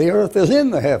earthly. The earth is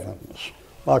in the heavens,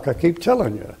 like I keep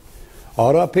telling you.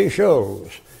 All up he shows.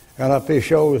 And up he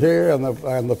shows here,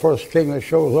 and the first king that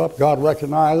shows up, God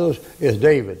recognizes, is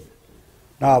David.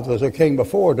 Now, there's a king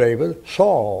before David,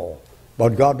 Saul,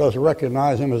 but God doesn't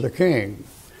recognize him as a king.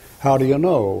 How do you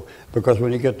know? Because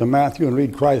when you get to Matthew and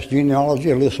read Christ's genealogy,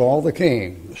 it lists all the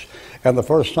kings. And the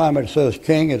first time it says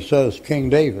king, it says King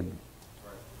David.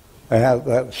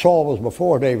 And Saul was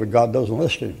before David. God doesn't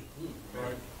list him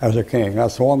as a king.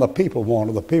 That's the one the people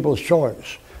wanted, the people's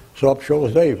choice. So up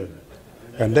shows David.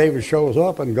 And David shows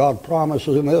up, and God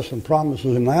promises him this and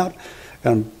promises him that.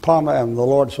 And the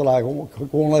Lord said, I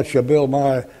won't let you build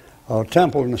my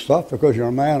temple and stuff because you're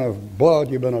a man of blood.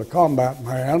 You've been a combat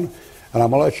man. And I'm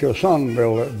going to let your son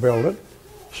build it.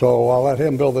 So I'll let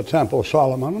him build the temple.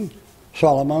 Solomon,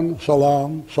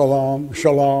 salam,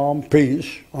 shalom, peace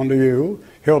unto you.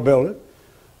 He'll build it.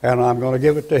 And I'm going to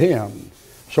give it to him.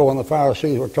 So when the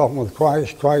Pharisees were talking with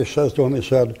Christ, Christ says to him, he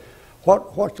said,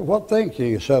 what think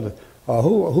ye? He said,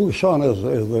 whose son is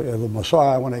the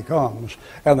Messiah when he comes?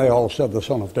 And they all said, the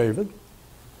son of David.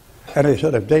 And he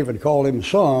said, if David called him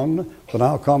son, then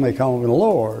how come he called him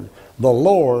Lord? The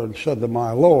Lord said to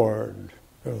my Lord.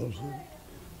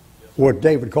 Would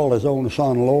David call his own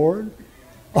son Lord?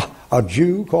 A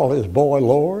Jew call his boy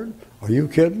Lord? Are you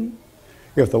kidding?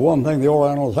 If the one thing the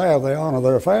Orientals have, they honor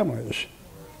their families.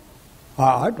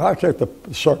 I take the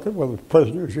circuit with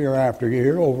prisoners year after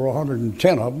year, over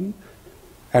 110 of them,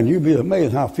 and you'd be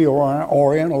amazed how few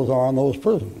Orientals are in those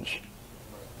prisons.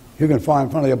 You can find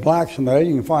plenty of blacks in there,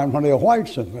 you can find plenty of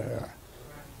whites in there.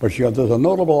 But there's a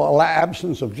notable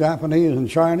absence of Japanese and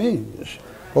Chinese.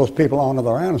 Those people honor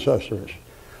their ancestors.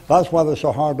 That's why they're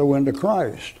so hard to win to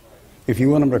Christ. If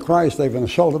you win them to Christ, they've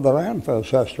insulted their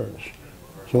ancestors.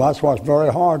 So that's why it's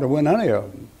very hard to win any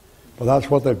of them. But that's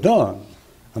what they've done.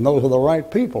 And those are the right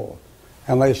people.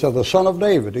 And they said, the son of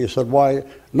David. He said, why,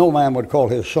 no man would call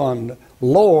his son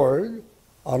Lord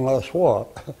unless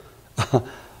what?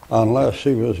 Unless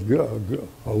he was the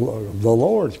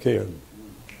Lord's kid.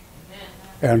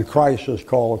 And Christ is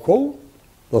called, quote,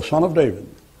 the son of David.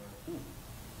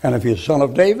 And if he's son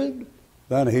of David,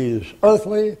 then he's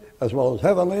earthly as well as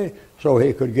heavenly, so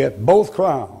he could get both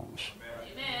crowns.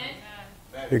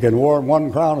 Amen. He can wear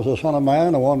one crown as the son of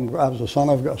man and one as the son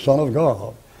of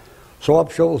God. So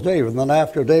up shows David. And then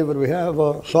after David we have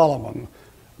Solomon.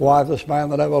 Wisest man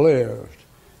that ever lived.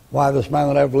 Wisest man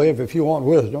that ever lived. If you want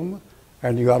wisdom,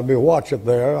 and you got to be watching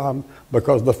there,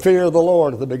 because the fear of the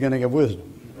Lord is the beginning of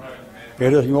wisdom. Right.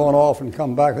 It isn't going off and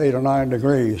come back 8 or 9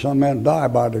 degrees. Some men die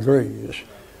by degrees.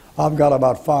 I've got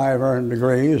about 5 earned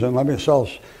degrees, and I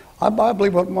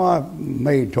believe what my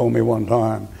maid told me one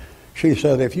time. She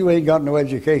said, if you ain't got no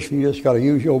education, you just got to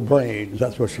use your brains.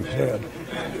 That's what she said.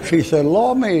 She said,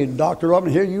 Law me, Dr.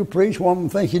 Ruckman, here you preach, one of them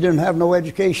think you didn't have no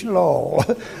education at all.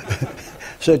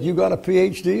 Said, you got a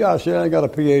PhD? I said, I got a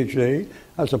PhD.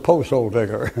 That's a post-hole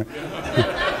digger.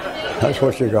 That's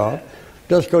what you got.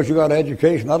 Just because you got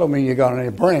education, that don't mean you got any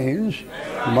brains. You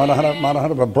might not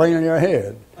have a brain in your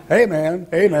head. Amen,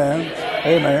 amen,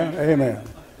 amen, amen.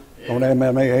 Don't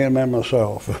amen me, amen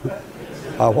myself.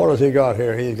 What has he got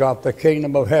here? He's got the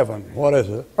kingdom of heaven. What is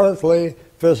it? Earthly,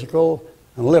 physical,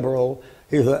 and liberal.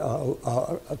 He's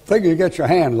a thing you get your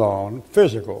hands on,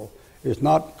 physical. It's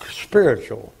not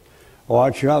spiritual. All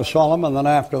right, you have Solomon, then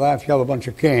after that you have a bunch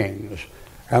of kings.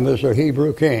 And there's the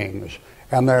Hebrew kings.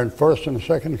 And they're in 1st and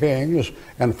 2nd Kings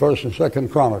and 1st and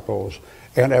 2nd Chronicles.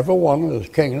 And every one is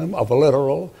kingdom of a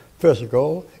literal,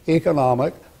 physical,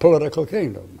 economic, political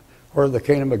kingdom. Where's the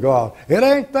kingdom of God? It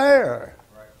ain't there.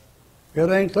 It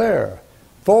ain't there.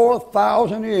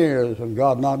 4,000 years and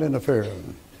God not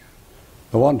interfering.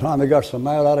 The one time they got so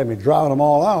mad at him, he drowned them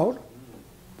all out.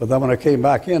 But then when they came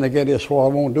back in again, he swore,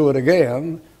 I won't do it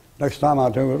again. Next time I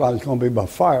do it, it's going to be by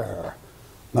fire.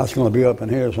 And that's going to be up in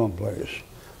here someplace.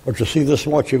 But you see, this is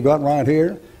what you've got right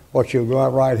here. What you've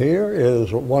got right here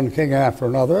is one king after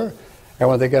another. And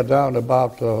when they get down to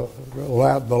about the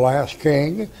last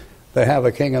king, they have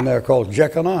a king in there called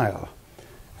Jeconiah.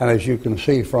 And as you can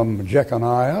see from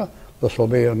Jeconiah, this will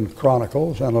be in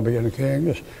Chronicles and it'll be in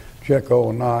Kings,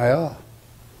 Jeconiah,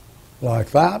 like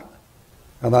that.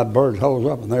 And that bird holds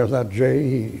up and there's that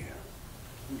J-E,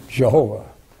 Jehovah.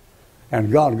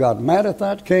 And God got mad at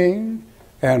that king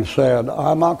and said,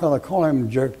 I'm not going to call him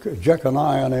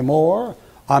Jeconiah anymore.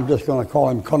 I'm just going to call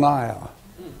him Coniah.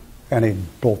 And he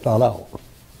broke that out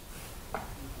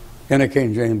in the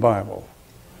King James Bible.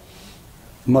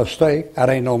 Mistake, that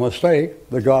ain't no mistake.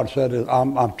 The God said,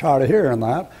 I'm tired of hearing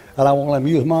that, and I won't let him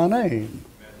use my name.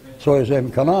 So he's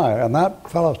named Coniah. And that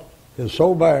fellow is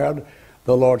so bad,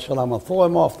 the Lord said, I'm going to throw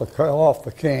him off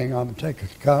the king. I'm going to take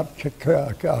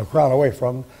a crown away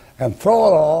from him and throw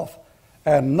it off,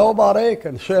 and nobody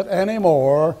can sit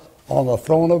anymore on the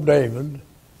throne of David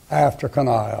after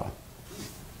Coniah.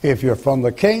 If you're from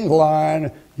the king's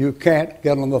line, you can't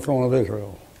get on the throne of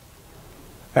Israel.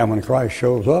 And when Christ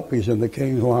shows up, he's in the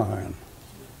king's line.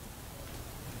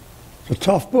 It's a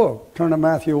tough book. Turn to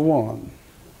Matthew 1.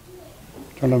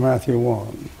 Turn to Matthew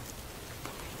 1.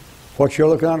 What you're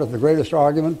looking at is the greatest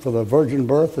argument for the virgin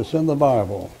birth that's in the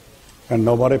Bible. And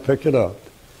nobody picked it up.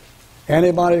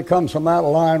 Anybody that comes from that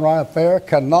line right there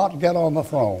cannot get on the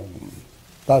throne.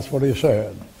 That's what he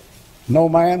said. No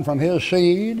man from his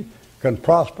seed can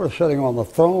prosper sitting on the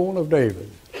throne of David.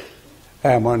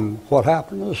 And when what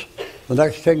happens, the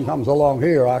next king comes along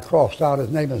here, I crossed out, his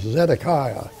name is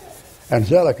Zedekiah. And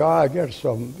Zedekiah gets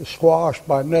squashed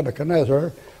by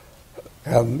Nebuchadnezzar,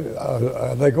 and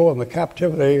they go into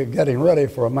captivity getting ready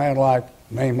for a man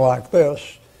named like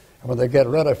this. And when they get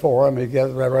ready for him, he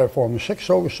gets ready for him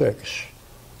 606.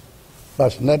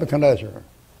 That's Nebuchadnezzar.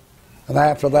 And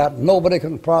after that, nobody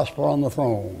can prosper on the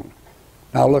throne.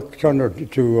 Now look, turn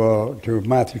to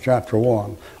Matthew chapter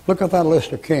 1. Look at that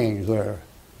list of kings there.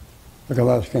 Look at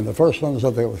that king. The first one is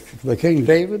the King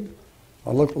David.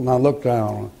 Now look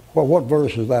down. What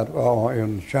verse is that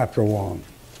in chapter 1?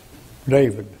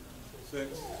 David.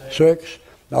 6.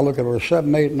 Now look at verse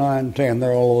 7, 8, 9, 10.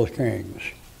 They're all those kings.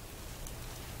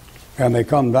 And they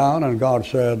come down, and God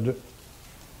said,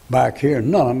 back here,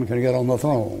 none of them can get on the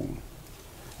throne.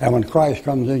 And when Christ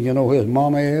comes in, you know who his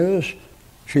mama is?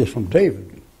 She's from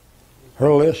David.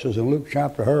 Her list is in Luke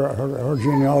chapter, her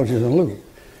genealogy is in Luke.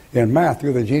 In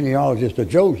Matthew, the genealogy is to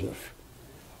Joseph.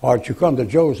 Or you come to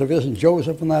Joseph, isn't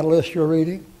Joseph in that list you're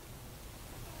reading?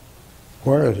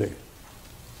 Where is he?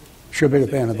 Should be at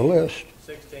the end of the list.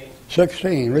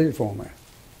 16, read it for me.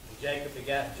 Jacob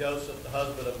begat Joseph, the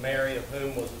husband of Mary, of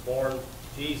whom was born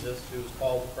Jesus, who was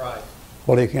called Christ.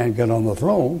 Well, he can't get on the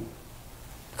throne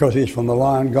because he's from the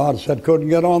line God said couldn't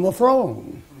get on the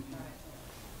throne.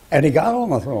 And he got on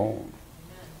the throne.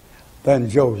 Then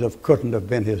Joseph couldn't have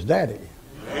been his daddy.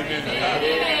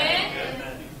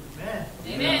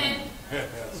 Amen.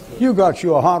 You got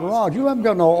you a hot rod. You haven't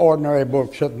got no ordinary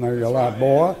book sitting there in your lap,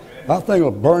 boy. That thing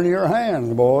will burn your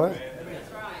hands, boy.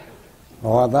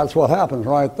 Oh, that's what happens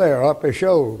right there. Up it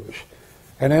shows.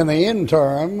 And in the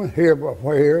interim, here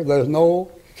there's no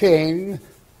kingdom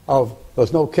of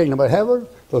heaven.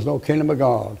 There's no kingdom of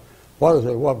God. What is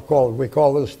it? We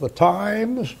call this the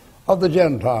times of the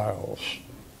Gentiles.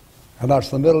 And that's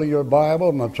the middle of your Bible.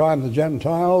 And the times of the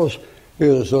Gentiles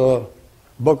is the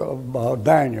book of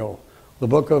Daniel, the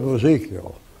book of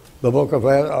Ezekiel, the book of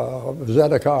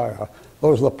Zedekiah.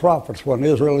 Those are the prophets when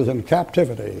Israel is in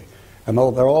captivity. And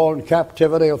though they're all in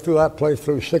captivity through that place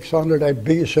through 600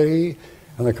 BC,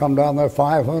 and they come down there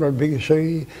 500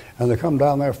 BC, and they come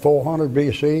down there 400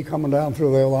 BC, coming down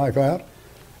through there like that.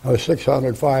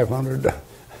 600, 500,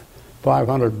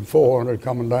 500, and 400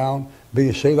 coming down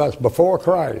BC. That's before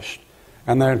Christ.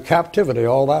 And they're in captivity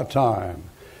all that time.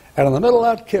 And in the middle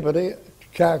of that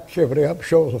captivity up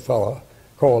shows a fellow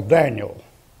called Daniel.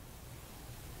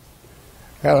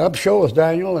 And up shows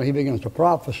Daniel, and he begins to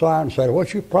prophesy and say,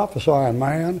 "What you prophesying,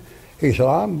 man?" He said,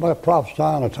 "I'm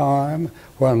prophesying a time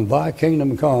when thy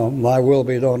kingdom come, thy will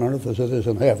be done on earth as it is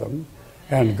in heaven."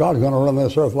 And God's going to run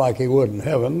this earth like he would in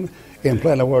heaven. In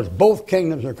plain words, both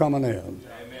kingdoms are coming in. Amen.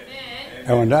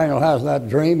 And when Daniel has that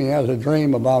dream, he has a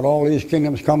dream about all these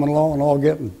kingdoms coming along and all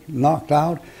getting knocked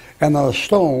out. And then a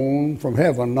stone from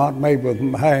heaven, not made with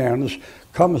hands,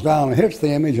 comes down and hits the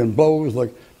image and blows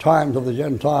the times of the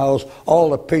Gentiles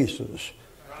all to pieces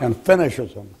and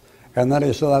finishes them. And then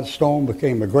he said that stone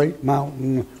became a great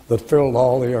mountain that filled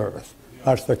all the earth.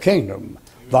 That's the kingdom.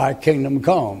 Thy kingdom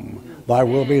come. Thy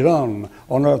will be done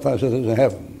on earth as it is in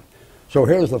heaven. So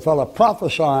here's the fellow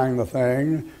prophesying the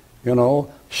thing,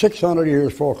 600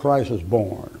 years before Christ is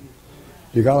born.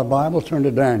 You got a Bible? Turn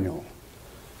to Daniel.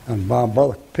 And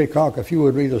Brother Peacock, if you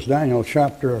would read us Daniel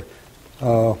chapter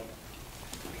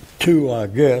 2, I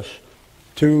guess.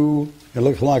 2, it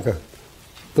looks like a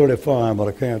 35, but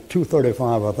I can't.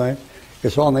 235, I think.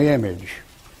 It's on the image.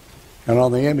 And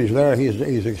on the image there,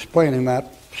 he's explaining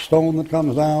that stone that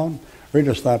comes down. Read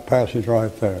us that passage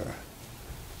right there.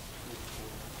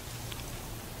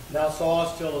 Thou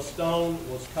sawest till a stone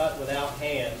was cut without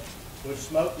hand, which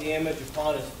smote the image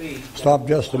upon his feet. Stop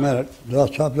just a minute.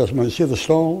 Stop just a minute. See the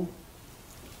stone?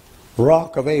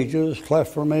 Rock of ages,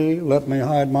 cleft for me, let me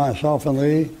hide myself in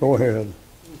thee. Go ahead.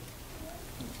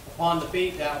 Upon the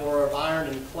feet that were of iron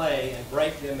and clay, and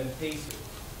brake them in pieces.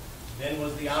 Then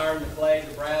was the iron, the clay,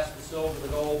 the brass, the silver, the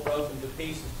gold broken to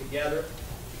pieces together,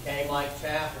 became like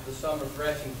chaff of the summer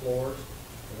threshing floors.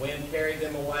 The wind carried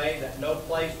them away, that no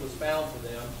place was found for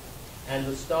them. And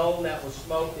the stone that was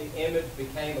smote the image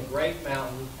became a great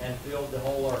mountain and filled the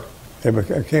whole earth. It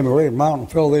became a great mountain,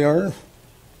 filled the earth.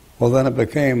 Well, then it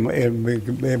became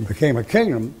a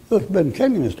kingdom. There's been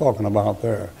kingdom he's talking about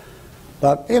there.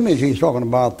 That image he's talking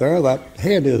about there, that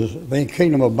head is the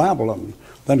kingdom of Babylon.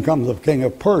 Then comes the king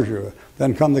of Persia.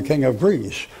 Then comes the king of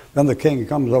Greece. Then the king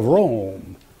comes of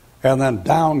Rome. And then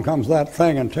down comes that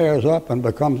thing and tears up and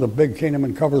becomes a big kingdom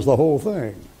and covers the whole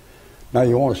thing. Now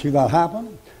you want to see that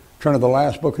happen? Turn to the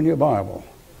last book in your Bible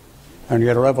and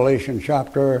get Revelation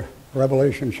chapter 12,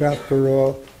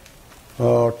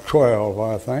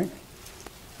 I think,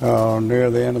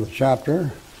 near the end of the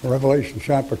chapter, Revelation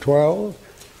chapter 12.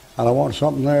 And I want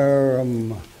something there,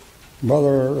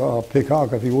 Brother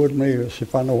Peacock, if you would, me, see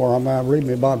if I know where I'm at. Read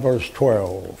me about verse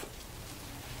 12.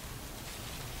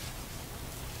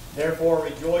 Therefore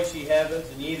rejoice, ye heavens,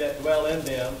 and ye that dwell in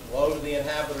them. Woe to the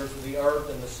inhabitants of the earth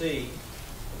and the sea.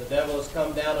 For the devil is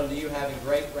come down unto you, having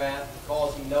great wrath,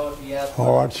 because he knoweth he hath...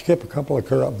 All right, skip a couple of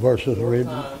verses and read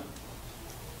me.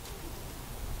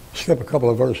 Skip a couple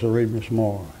of verses and read me some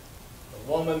more.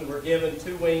 The woman were given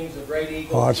 2 wings of great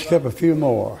eagles. All right, skip a few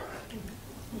more.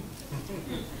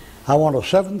 I want a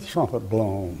 7th trumpet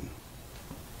blown.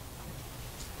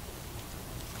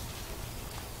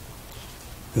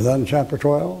 Is that in chapter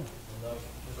 12? No,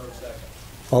 verse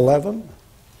 2. 11?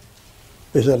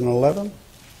 Is it in 11?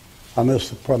 I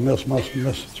missed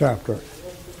the chapter.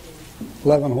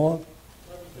 11 what?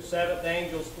 The 7th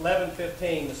angel,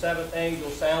 11:15, the 7th angel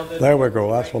sounded. There we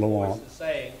go, that's what I want.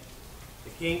 Saying, the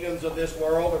kingdoms of this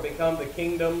world are become the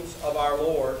kingdoms of our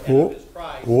Lord and of his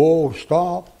Christ. Whoa,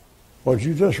 stop. What'd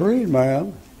you just read,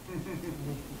 man?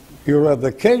 You read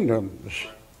the kingdoms.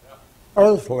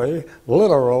 Earthly,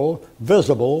 literal,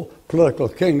 visible, political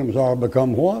kingdoms are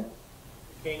become what?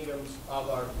 Kingdoms of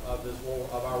our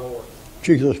Lord.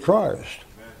 Jesus Christ.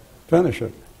 Finish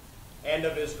it. And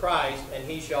of his Christ, and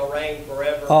he shall reign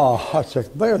forever. Oh,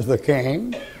 there's the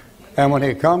king. And when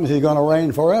he comes, he's going to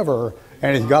reign forever.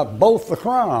 And he's got both the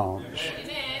crowns.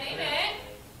 Amen.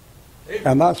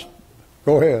 And that's,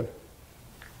 go ahead.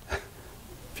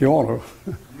 If you want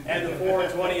to. And the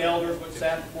 24 elders which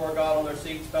sat before God on their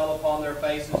seats fell upon their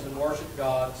faces and worshiped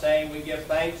God, saying, We give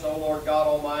thanks, O Lord God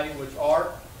Almighty, which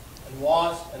art, and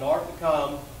wast, and art to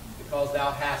come, because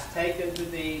thou hast taken to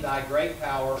thee thy great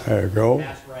power, There you go. and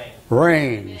hast reigned.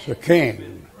 Reigns, the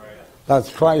king.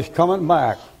 That's Christ coming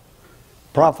back.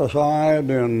 Prophesied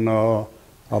in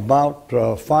about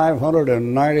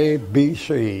 590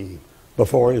 BC,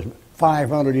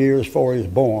 500 years before he's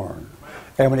born.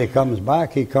 And when he comes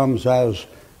back, he comes as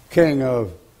king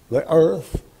of the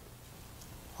earth,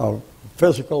 a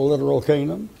physical, literal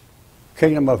kingdom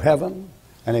of heaven,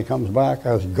 and he comes back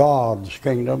as God's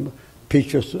kingdom,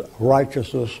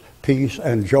 righteousness, peace,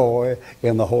 and joy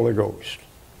in the Holy Ghost.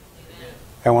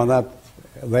 And when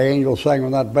the angels sang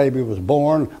when that baby was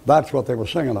born, that's what they were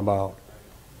singing about.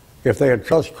 If they had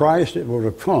trusted Christ, it would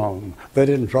have come. They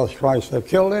didn't trust Christ, they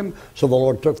killed him, so the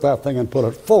Lord took that thing and put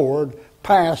it forward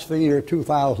past the year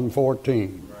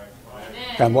 2014.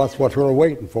 And that's what we're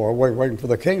waiting for. We're waiting for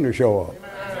the king to show up.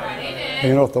 And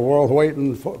you know what the world's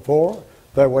waiting for?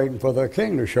 They're waiting for the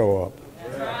king to show up.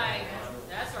 That's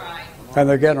right. And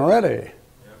they're getting ready.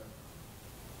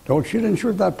 Didn't you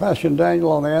read that passage in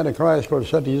Daniel on the Antichrist where it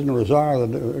said he didn't desire the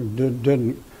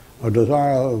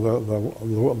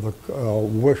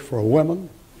wish for women?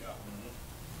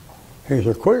 He's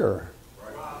a queer.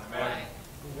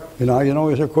 You know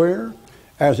he's a queer?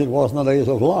 As it was in the days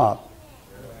of Lot.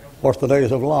 What's the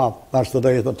days of Lot? That's the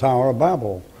days of the Tower of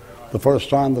Babel. The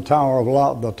first time the Tower of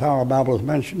Babel is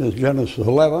mentioned is Genesis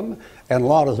 11, and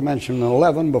Lot is mentioned in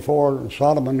 11 before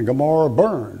Sodom and Gomorrah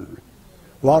burned.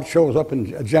 Lot shows up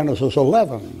in Genesis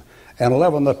 11. And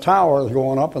 11, the tower is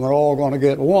going up, and they're all going to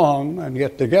get one and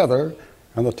get together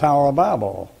in the Tower of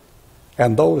Babel.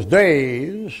 And those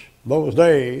days, the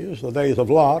days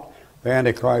of Lot, the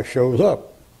Antichrist shows up.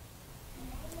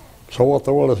 So what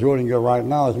the world is doing right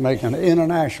now is making an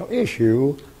international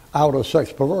issue out of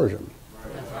sex perversion.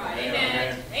 That's right.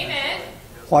 Amen.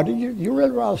 Why did you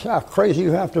realize how crazy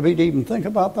you have to be to even think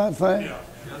about that thing?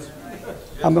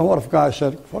 I mean, what if a guy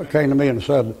came to me and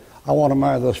said, I want to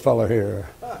marry this fella here?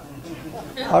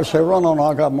 I'd say, run on,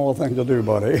 I got more things to do,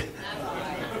 buddy.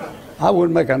 I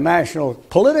wouldn't make a national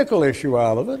political issue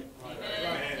out of it.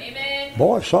 Amen.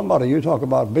 Boy, you talk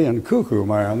about being cuckoo,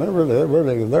 man.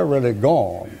 They're really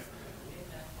gone.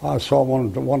 I saw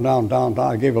one downtown.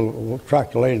 I gave a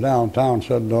tract to a lady downtown.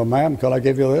 Said, "Ma'am, could I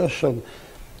give you this?" And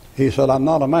he said, "I'm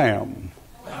not a ma'am.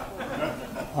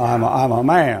 I'm a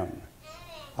man."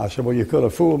 I said, "Well, you could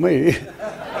have fooled me."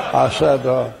 I said,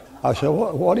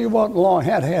 "What do you want?" Long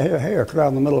had hair cut out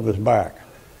in the middle of his back.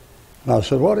 And I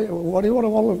said, "What do you want to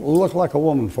look like a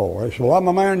woman for?" He said, "Well, I'm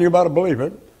a man. You better believe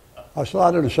it." I said, "I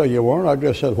didn't say you weren't. I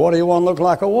just said, what do you want to look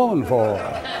like a woman for?"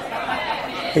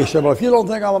 He said, "Well, if you don't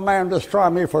think I'm a man, just try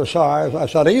me for size." I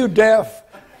said, "Are you deaf?"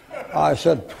 I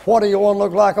said, "What do you want to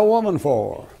look like a woman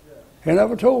for?" He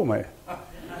never told me.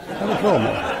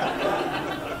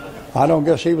 I don't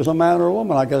guess he was a man or a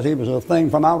woman. I guess he was a thing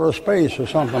from outer space or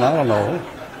something. I don't know.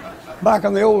 Back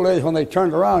in the old days when they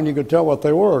turned around, you could tell what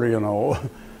they were, you know.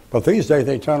 But these days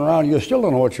they turn around, you still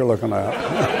don't know what you're looking at.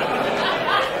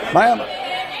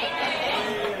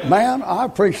 Man, I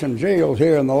preached in jails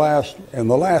here in the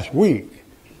last week.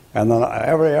 And then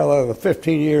every other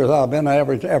 15 years I've been,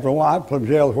 every one, I put in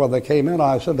jails where they came in,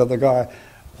 I said to the guy,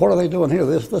 what are they doing here?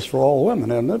 This for all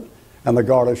women, isn't it? And the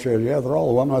guard said, yeah, they're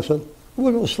all women. I said,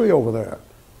 look at those three over there.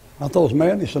 Aren't those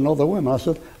men? He said, no, they're women. I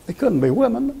said, they couldn't be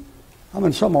women. I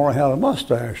mean, some already had a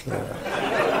mustache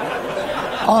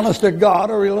there. Honest to God,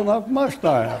 a real enough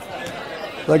mustache.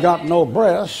 They got no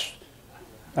breasts,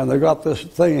 and they got this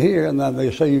thing here, and then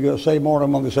they say, you got to say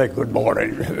morning, and they say, good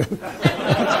morning.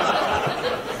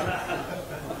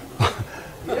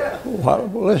 Well,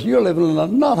 listen, you're living in a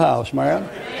nut house, man.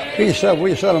 He said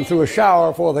we set them through a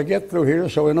shower before they get through here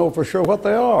so we know for sure what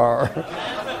they are.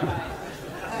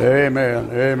 Amen,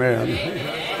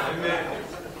 amen.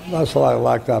 That's what I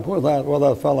like that. Well,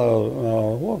 that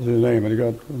fellow, what was his name? He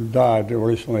died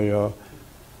recently.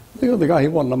 The guy, he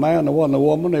wasn't a man, he wasn't a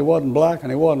woman, he wasn't black,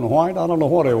 and he wasn't white. I don't know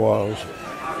what he was.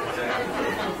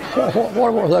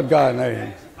 What was that guy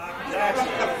named?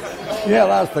 Yeah,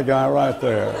 that's the guy right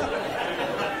there.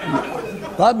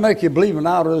 That'd make you believing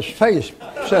out of his face,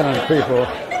 sending people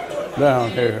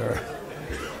down here.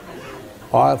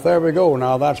 All right, there we go.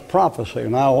 Now that's prophecy.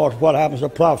 Now what happens to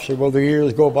prophecy? Well, the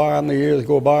years go by and the years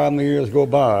go by and the years go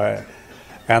by.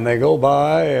 And they go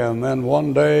by, and then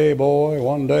one day,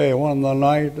 one in the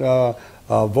night,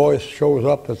 a voice shows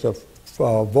up. It's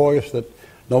a voice that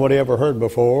nobody ever heard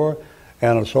before,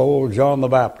 and it's old John the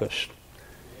Baptist.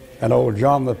 And old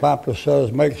John the Baptist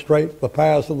says, make straight the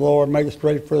paths of the Lord, make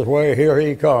straight for his way, here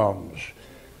he comes.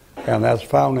 And that's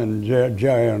found in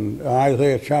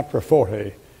Isaiah chapter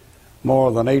 40,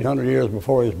 more than 800 years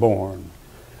before he's born.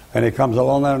 And he comes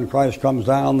along there, and Christ comes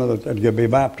down to be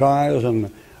baptized,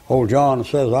 and old John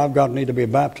says, I've got need to be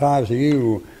baptized to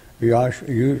you.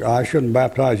 I shouldn't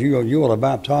baptize you, you ought to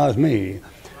baptize me.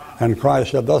 And Christ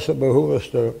said, thus it behooves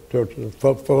us to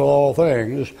fulfill all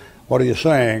things. What are you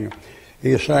saying?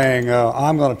 He's saying,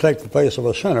 I'm going to take the place of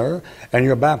a sinner, and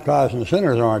you're baptizing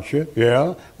sinners, aren't you?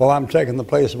 Yeah. Well, I'm taking the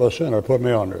place of a sinner. Put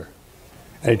me under.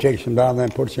 And he takes him down there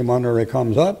and puts him under, and he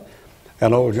comes up.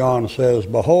 And old John says,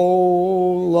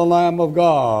 behold the Lamb of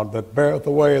God that beareth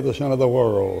away the sin of the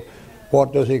world.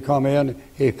 What does he come in?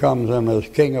 He comes in as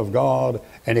King of God,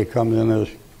 and he comes in as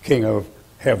King of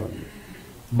heaven.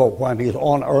 But when he's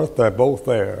on earth, they're both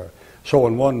there. So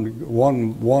in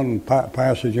one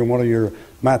passage in one of your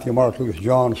Matthew, Mark, Luke,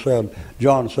 John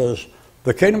says,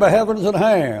 the kingdom of heaven is at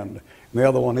hand. And the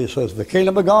other one, he says, the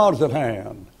kingdom of God is at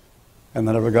hand. And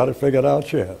they never got it figured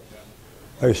out yet.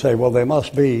 They say, well, they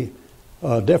must be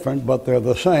different, but they're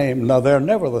the same. No, they're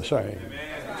never the same.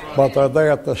 But they're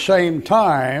there at the same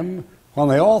time when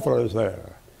the author is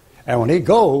there. And when he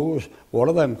goes, one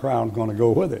of them crowns going to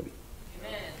go with him.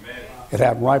 It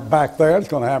happened right back there. It's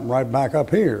going to happen right back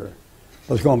up here.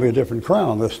 There's going to be a different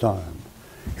crown this time.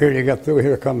 Here you get through,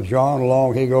 here comes John,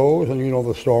 along he goes, and you know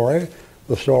the story.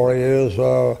 The story is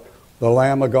the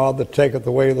Lamb of God that taketh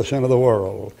away the sin of the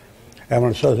world. And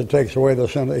when it says he takes away the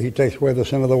sin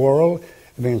of the world,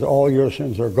 it means all your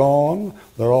sins are gone,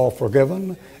 they're all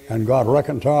forgiven, and God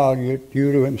reconciled you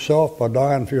to himself by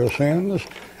dying for your sins,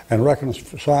 and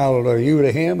reconciled you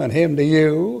to him and him to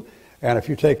you. And if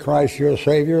you take Christ your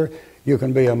Savior, you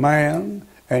can be a man,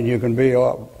 and you can be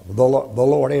the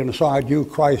Lord inside you,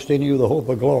 Christ in you, the hope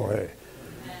of glory.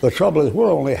 The trouble is we're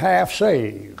only half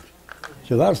saved.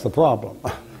 See, that's the problem.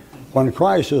 When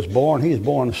Christ is born, he's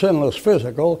born sinless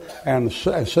physical and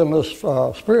sinless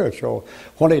spiritual.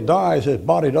 When he dies, his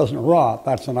body doesn't rot.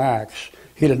 That's an acts.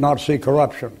 He did not see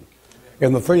corruption.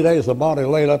 In the 3 days the body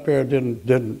laid up here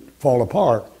didn't fall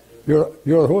apart. Your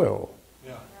will.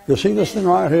 You see this thing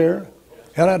right here?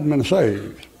 It hadn't been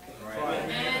saved.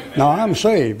 Now, I'm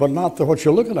saved, but not what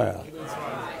you're looking at.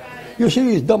 You see,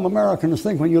 these dumb Americans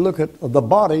think when you look at the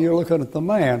body, you're looking at the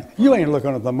man. You ain't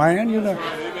looking at the man. You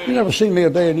never seen me a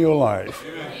day in your life.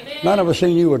 And I never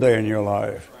seen you a day in your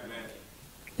life.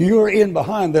 You're in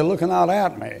behind. They're looking out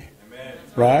at me.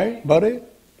 Right, buddy?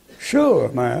 Sure,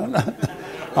 man.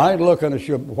 I ain't looking at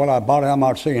your body. I'm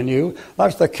not seeing you.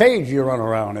 That's the cage you run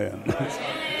around in.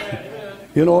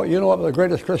 You know what the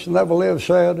greatest Christian that ever lived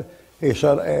said? He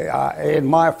said, in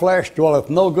my flesh dwelleth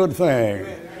no good thing.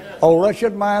 O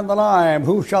wretched man that I am,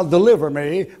 who shall deliver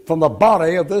me from the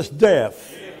body of this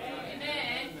death?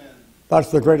 Amen.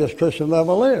 That's the greatest Christian that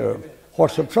ever lived.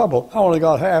 What's the trouble? I only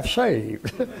got half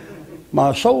saved.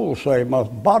 My soul's saved. My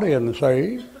body isn't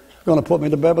saved. It's going to put me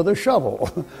to bed with a shovel.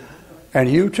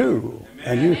 And you too.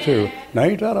 And you too. Now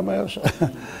ain't that a mess?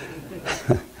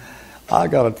 I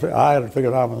had it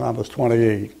figured out when I was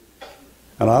 28.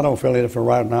 And I don't feel any different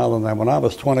right now than that. When I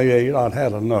was 28, I'd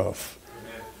had enough.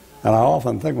 And I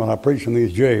often think when I preach in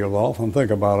these jails, I often think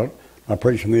about it. I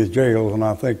preach in these jails and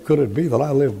I think, could it be that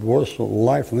I lived worse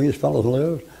life than these fellows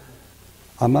lived?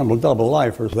 I remember double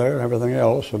lifers there and everything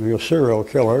else, and these serial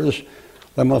killers,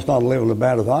 they must not live as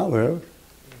bad as I lived.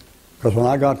 Because when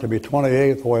I got to be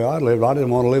 28 the way I lived, I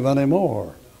didn't want to live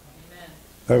anymore.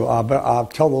 I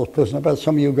tell those prisoners, I bet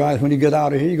some of you guys, when you get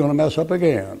out of here, you're going to mess up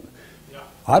again.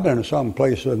 I've been in some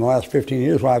places in the last 15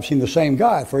 years where I've seen the same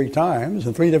guy 3 times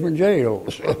in 3 different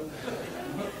jails.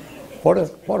 What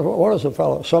is a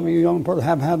fellow? Some of you young people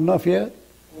haven't had enough yet?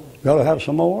 Got to have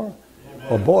some more?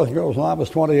 Well, boys and girls, when I was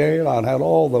 28, I'd had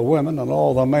all the women and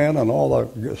all the men and all the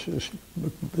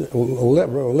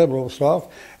liberal stuff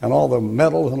and all the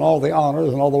medals and all the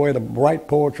honors and all the way to write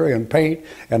poetry and paint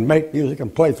and make music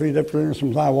and play 3 different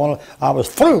instruments I wanted. I was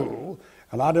through,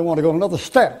 and I didn't want to go another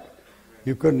step.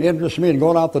 You couldn't interest me in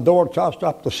going out the door,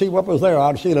 stop to see what was there.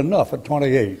 I'd seen enough at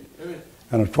 28.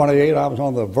 And at 28, I was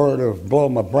on the verge of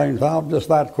blowing my brains out just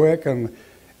that quick, and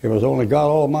it was only God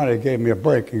Almighty gave me a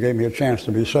break and gave me a chance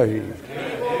to be saved.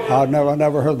 I'd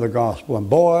never heard the gospel. And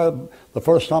boy, the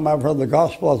first time I ever heard the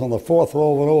gospel, I was on the 4th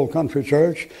row of an old country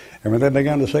church, and when they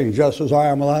began to sing, "Just as I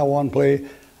am without one plea,"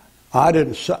 I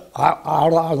was out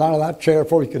of that chair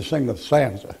before you could sing the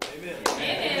stanza.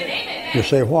 Amen. You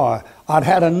say, why? I'd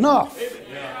had enough.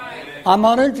 I'm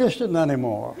not interested in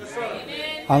anymore.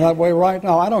 I'm that way right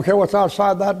now. I don't care what's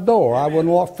outside that door. I wouldn't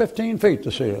walk 15 feet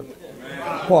to see it.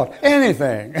 What?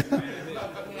 Anything.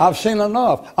 I've seen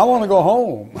enough. I want to go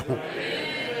home.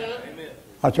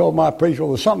 I told my preacher,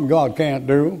 well, there's something God can't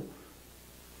do.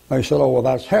 They said, oh, well,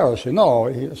 that's heresy. No,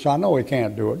 he said, I know he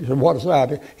can't do it. He said, what is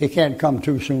that? He can't come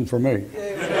too soon for me.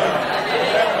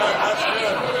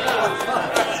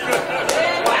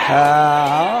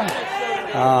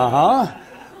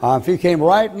 If he came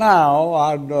right now,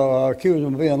 I'd accuse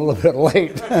him of being a little bit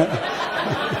late.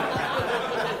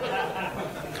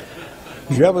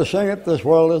 Did you ever sing it? This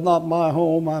world is not my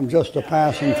home. I'm just a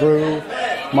passing through.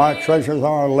 My treasures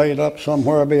are laid up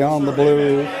somewhere beyond the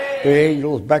blue. The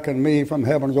angels beckon me from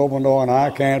heaven's open door, and I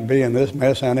can't be in this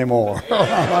mess anymore.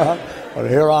 But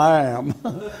here I am.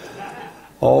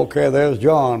 Okay, there's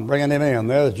John bringing him in.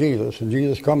 There's Jesus, and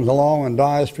Jesus comes along and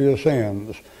dies for your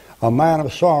sins. A man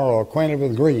of sorrow, acquainted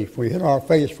with grief. We hid our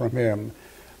face from him.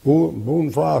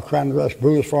 Wound for our transgressions,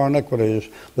 bruised for our iniquities.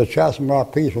 The chastisement of our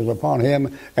peace was upon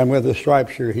him, and with his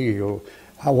stripes you're healed.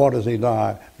 What does he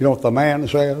die? You know what the man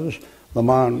says? The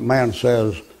man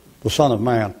says, the Son of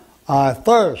Man, I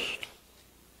thirst.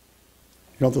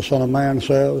 You know what the Son of Man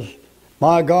says?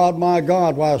 My God,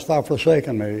 why hast thou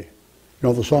forsaken me? You know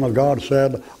what the Son of God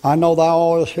said? I know thou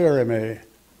always hearest me.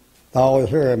 Thou always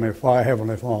hearest me, my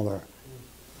Heavenly Father.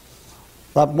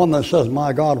 That one that says,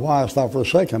 my God, why hast thou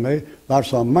forsaken me?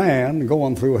 That's a man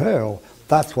going through hell.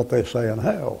 That's what they say in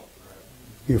hell.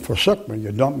 You forsook me,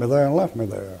 you dumped me there and left me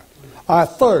there. I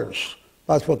thirst.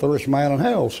 That's what the rich man in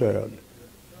hell said.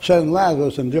 Send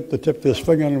Lazarus and dip the tip of his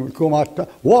finger and cool my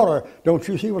water. Don't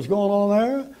you see what's going on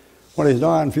there? When he's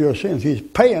dying for your sins, he's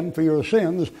paying for your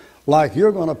sins like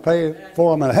you're going to pay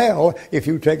for them in hell if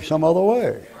you take some other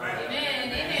way.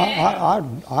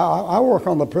 I work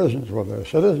on the prisons with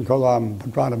this. It isn't because I'm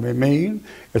trying to be mean.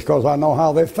 It's because I know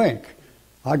how they think.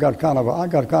 I got kind of a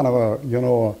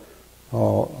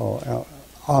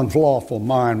unlawful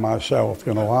mind myself.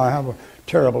 You know, I have a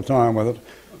terrible time with it.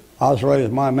 I was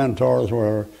raised. My mentors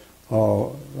were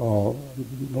Bonnie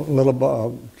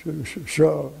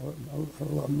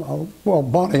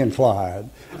and Clyde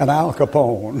and Al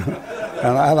Capone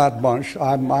and that bunch.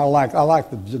 I like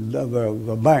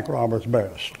the bank robbers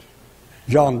best.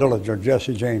 John Dillinger,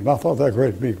 Jesse James. I thought they're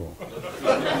great people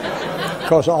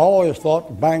because I always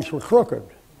thought banks were crooked.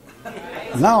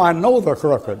 Now I know they're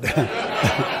crooked,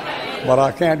 but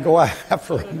I can't go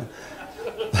after them.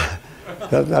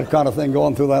 That kind of thing,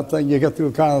 going through that thing, you get through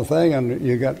the kind of thing,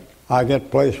 and I get a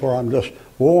place where I'm just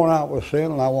worn out with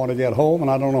sin, and I want to get home, and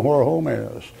I don't know where home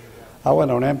is. I went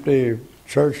to an empty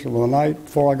church the night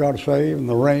before I got saved in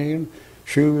the rain,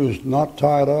 shoes not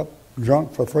tied up,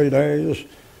 drunk for 3 days,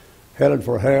 headed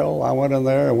for hell. I went in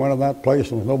there and went in that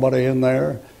place, and there was nobody in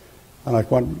there. And I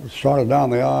started down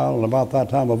the aisle, and about that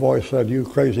time a voice said, "You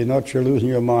crazy nuts, you're losing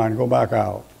your mind, go back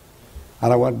out."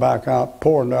 And I went back out,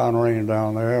 pouring down rain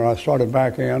down there. I started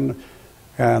back in,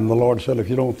 and the Lord said, if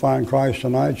you don't find Christ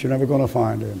tonight, you're never going to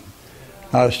find him.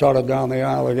 I started down the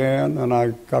aisle again, and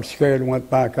I got scared and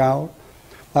went back out.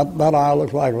 That aisle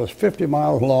looked like it was 50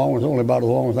 miles long. It was only about as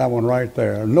long as that one right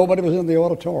there. Nobody was in the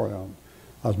auditorium.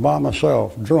 I was by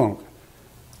myself, drunk.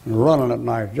 and running at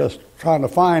night, just trying to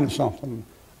find something.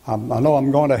 I know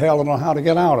I'm going to hell and know how to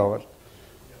get out of it.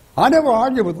 I never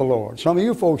argue with the Lord. Some of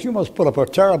you folks, you must put up a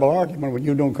terrible argument when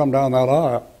you don't come down that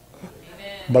aisle.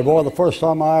 But boy, the first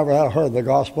time I ever heard the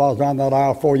gospel, I was down that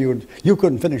aisle for you. You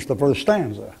couldn't finish the first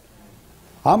stanza.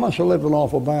 I must have lived an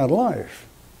awful bad life.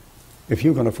 If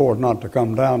you can afford not to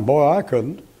come down, boy, I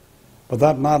couldn't. But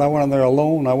that night I went in there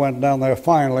alone. I went down there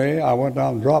finally. I went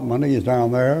down and dropped my knees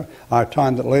down there. I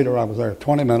timed it later. I was there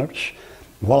 20 minutes.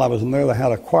 While I was in there, they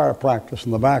had a choir practice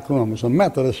in the back room. It was a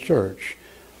Methodist church.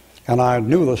 And I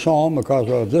knew the psalm because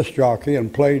I was a disc jockey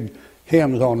and played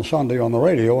hymns on Sunday on the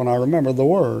radio, and I remembered the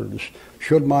words.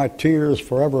 Should my tears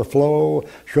forever flow,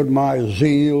 should my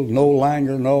zeal no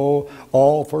longer know,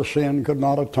 all for sin could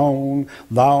not atone,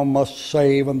 thou must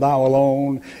save and thou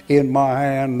alone, in my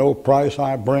hand no price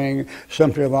I bring,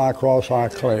 simply thy cross I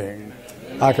cling.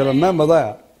 I could remember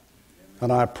that.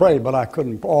 And I prayed, but I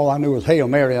couldn't. All I knew was Hail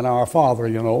Mary and Our Father,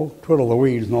 you know, twiddle the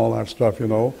weeds and all that stuff, you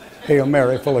know. Hail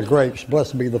Mary, full of grapes,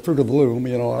 blessed be the fruit of the loom,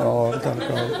 you know, and all that kind of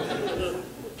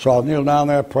stuff. So I kneeled down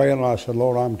there praying, and I said,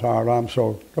 Lord, I'm tired. I'm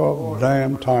so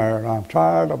damn tired. I'm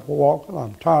tired of walking.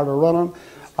 I'm tired of running.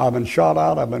 I've been shot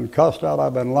out. I've been cussed out.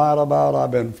 I've been lied about. I've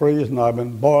been freezing. I've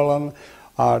been boiling.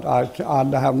 I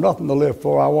have nothing to live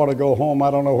for. I want to go home.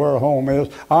 I don't know where home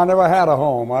is. I never had a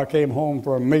home. I came home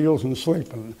for meals and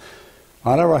sleeping.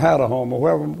 I never had a home.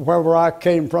 Wherever I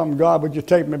came from, God, would you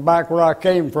take me back where I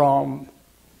came from?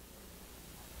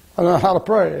 I don't know how to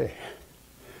pray.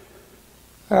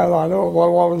 And I know what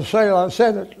I was saying. I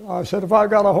said it. I said, if I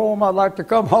got a home, I'd like to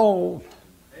come home.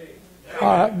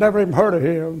 I had never even heard of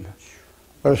him.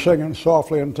 They're singing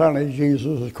softly and tenderly,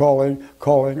 Jesus is calling,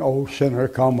 oh sinner,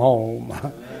 come home.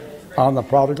 I'm the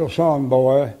prodigal son,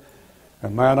 boy.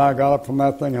 And man, I got up from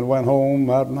that thing and went home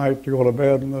that night to go to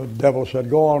bed, and the devil said,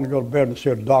 go on and go to bed and see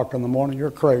a doctor in the morning. You're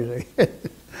crazy.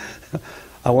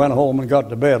 I went home and got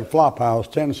to bed, flop house,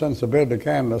 10 cents a bed to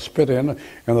can to spit in,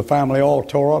 and the family all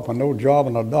tore up and no job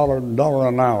and $1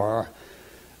 an hour.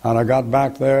 And I got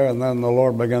back there, and then the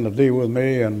Lord began to deal with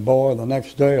me, and boy, the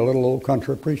next day a little old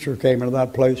country preacher came into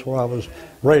that place where I was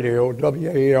radio,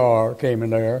 WAER, came in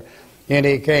there, and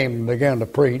he came and began to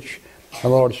preach. The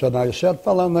Lord said, now you see that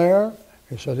fellow in there?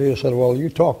 He said, well, you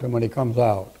talk to him when he comes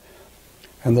out.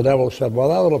 And the devil said, well,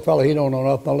 that little fellow, he don't know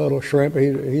nothing, a little shrimp.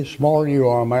 He's smaller than you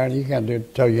are, man. He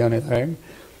can't tell you anything.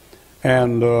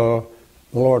 And the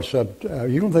Lord said,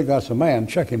 you don't think that's a man?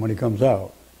 Check him when he comes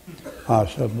out. I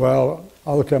said, well,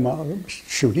 I looked at him,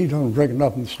 shoot, he don't drink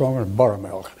nothing stronger than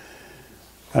buttermilk.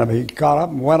 And he got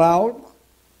up and went out.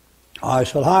 I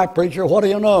said, hi, preacher, what do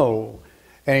you know?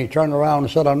 And he turned around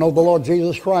and said, I know the Lord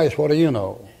Jesus Christ, what do you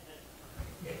know?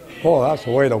 Boy, that's a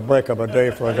way to break up a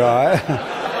day for a guy.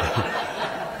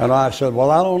 And I said, well,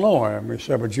 I don't know him. He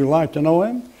said, would you like to know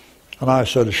him? And I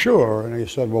said, sure. And he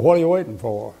said, well, what are you waiting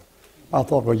for? I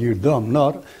thought, well, you dumb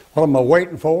nut. What am I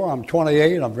waiting for? I'm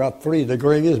 28. I've got 3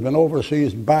 degrees, been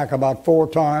overseas and back about 4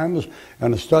 times,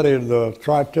 and studied the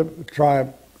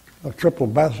triple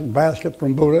basket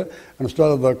from Buddha, and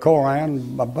studied the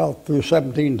Koran about through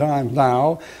 17 times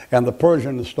now, and the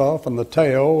Persian stuff, and the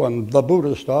Tao, and the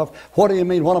Buddha stuff. What do you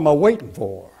mean, what am I waiting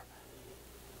for?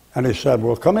 And he said,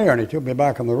 well, come here. And he took me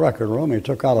back in the record room. He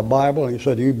took out a Bible, and he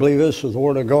said, do you believe this is the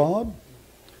Word of God?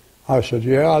 I said,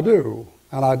 yeah, I do.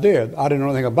 And I did. I didn't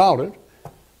know anything about it,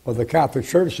 but the Catholic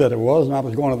Church said it was, and I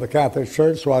was going to the Catholic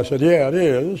Church, so I said, yeah, it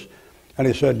is. And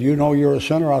he said, you know you're a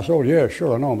sinner? I said, oh, yeah,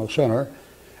 sure, I know I'm a sinner.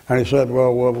 And he said,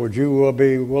 well would you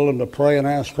be willing to pray and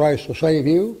ask Christ to save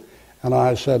you? And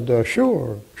I said,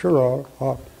 sure,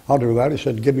 I'll do that. He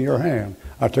said, give me your hand.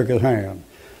 I took his hand.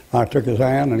 I took his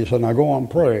hand, and he said, now go on,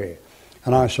 pray.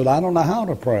 And I said, I don't know how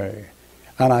to pray.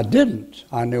 And I didn't.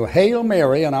 I knew Hail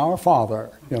Mary and Our Father,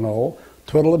 you know,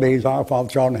 twiddle the bees, Our Father,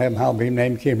 which art in heaven, hallowed be your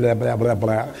name, keep blah, blah, blah,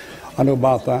 blah. I knew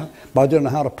about that, but I didn't know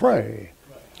how to pray.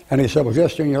 And he said, well,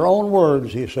 just in your own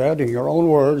words, he said, in your own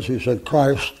words, he said,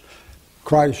 Christ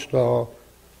died,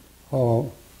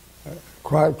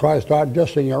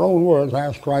 just in your own words,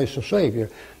 ask Christ to save you.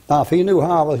 Now, if he knew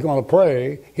how I was going to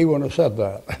pray, he wouldn't have said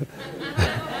that.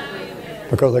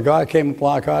 Because the guy came up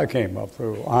like I came up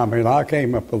through. I mean, I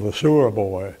came up with a sewer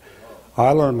boy.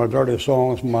 I learned my dirty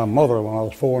songs from my mother when I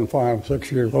was 4 and 5 and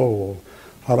 6 years old.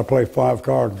 How to play 5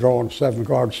 cards, drawing 7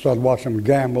 cards, stud, watch them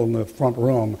gamble in the front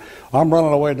room. I'm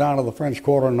running away down to the French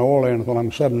Quarter in New Orleans when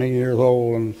I'm 17 years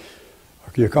old, and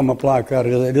you come up like that,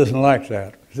 it isn't like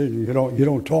that. You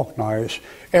don't talk nice.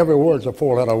 Every word's a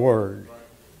 4-letter word.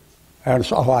 And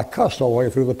so I cussed all the way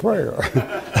through the prayer.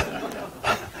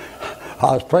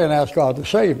 I was praying and asked God to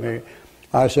save me.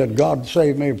 I said, God,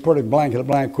 save me pretty blankety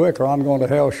blank quick, or I'm going to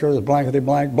hell sure as blankety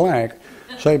blank blank.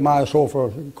 Save my soul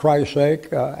for Christ's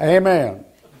sake. Amen.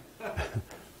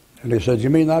 And he said, you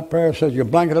mean that prayer? I said, you're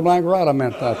blankety blank right, I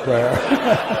meant that prayer.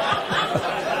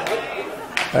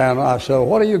 And I said,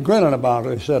 what are you grinning about?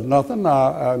 He said, nothing.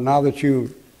 Now that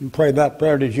you prayed that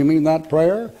prayer, did you mean that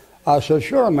prayer? I said,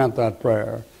 sure, I meant that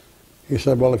prayer. He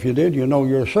said, well, if you did, you know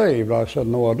you're saved. I said,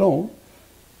 no, I don't.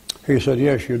 He said,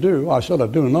 yes, you do. I said, I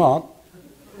do not.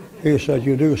 He said,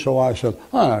 you do. So I said,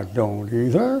 I don't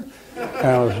either. And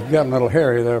I was getting a little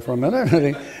hairy there for a minute.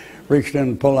 And he reached in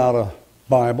and pulled out a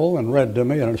Bible and read to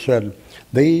me, and it said,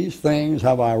 these things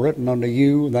have I written unto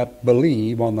you that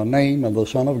believe on the name of the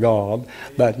Son of God,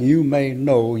 that you may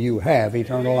know you have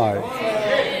eternal life.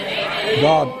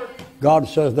 God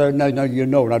says there, no, you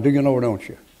know. Now, do you know or don't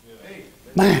you?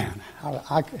 Man,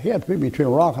 he had to put me between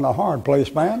a rock and a hard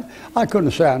place, man. I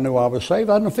couldn't say I knew I was saved.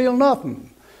 I didn't feel nothing.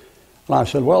 And I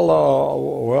said,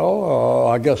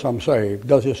 I guess I'm saved.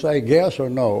 Does he say yes or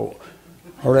no?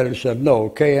 I read it, said no,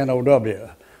 K-N-O-W.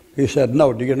 He said,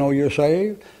 no, do you know you're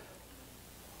saved?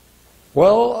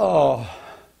 Well,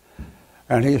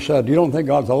 and he said, you don't think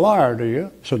God's a liar, do you?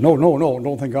 I said, no,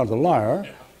 don't think God's a liar.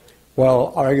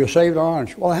 Well, are you saved or aren't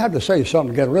you? Well, I had to say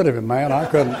something to get rid of him, man. I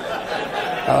couldn't.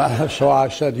 So I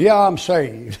said, yeah, I'm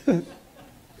saved.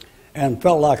 And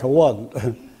felt like I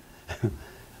wasn't.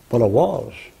 But I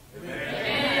was.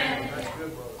 Amen.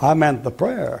 I meant the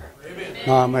prayer. Amen.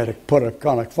 Now, I may have put it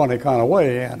kind of funny kind of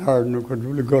way and heard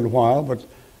it a good while, but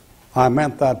I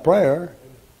meant that prayer.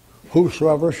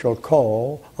 Whosoever shall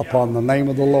call upon the name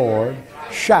of the Lord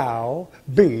shall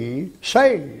be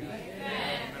saved.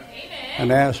 And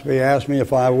he asked me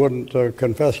if I wouldn't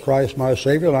confess Christ my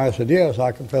Savior, and I said, yes,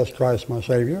 I confess Christ my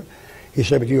Savior. He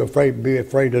said, but you be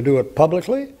afraid to do it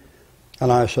publicly?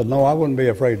 And I said, no, I wouldn't be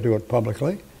afraid to do it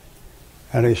publicly.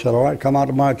 And he said, all right, come out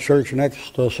to my church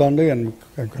next Sunday and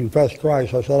confess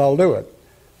Christ. I said, I'll do it.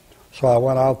 So I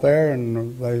went out there,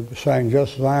 and they sang,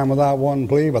 just as I am without one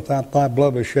plea, but that thy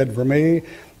blood was shed for me,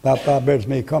 that thou bids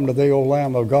me come to thee, O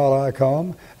Lamb of God, I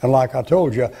come. And like I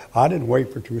told you, I didn't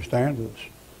wait for 2 stanzas.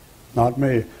 Not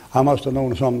me. I must have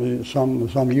known some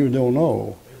you don't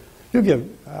know. You give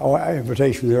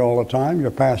invitations here all the time.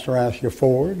 Your pastor asks you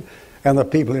forward, and the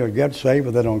people who get saved,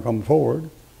 but they don't come forward.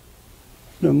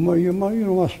 You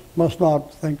must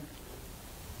not think.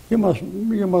 You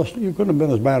couldn't have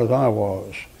been as bad as I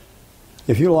was.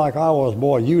 If you like I was,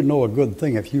 boy, you'd know a good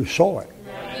thing if you saw it.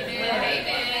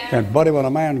 And buddy, when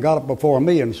a man got up before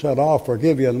me and said, I'll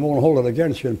forgive you and won't hold it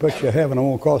against you and put you in heaven and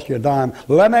won't cost you a dime,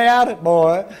 let me at it,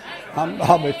 boy.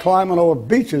 I'll be climbing over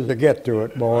beaches to get to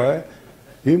it, boy.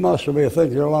 You must be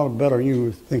thinking you're a lot better than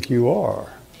you think you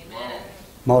are. Amen.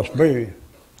 Must be.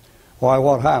 Why,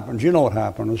 what happens? You know what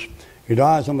happens. He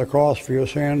dies on the cross for your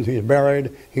sins. He's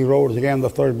buried. He rose again the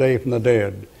 3rd day from the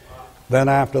dead. Then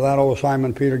after that, old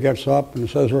Simon Peter gets up and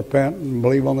says, repent and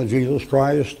believe on the Jesus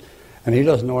Christ. And he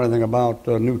doesn't know anything about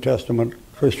New Testament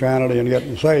Christianity and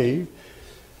getting saved.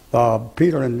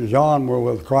 Peter and John were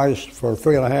with Christ for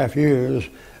 3.5 years,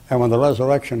 and when the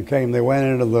resurrection came, they went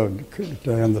into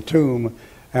the tomb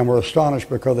and were astonished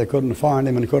because they couldn't find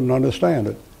him and couldn't understand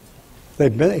it.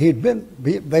 They'd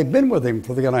been with him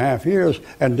for 3.5 years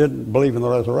and didn't believe in the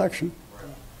resurrection.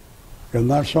 Isn't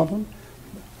that something?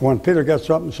 When Peter gets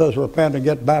up and says, repent and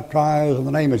get baptized in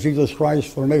the name of Jesus Christ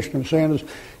for the remission of sins,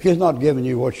 he's not giving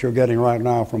you what you're getting right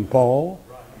now from Paul.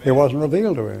 It wasn't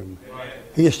revealed to him.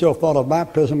 He still thought of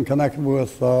baptism connected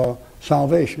with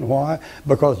salvation. Why?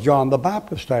 Because John the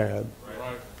Baptist had.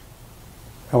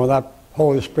 And when that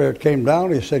Holy Spirit came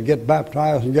down, he said, get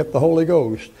baptized and get the Holy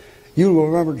Ghost. You will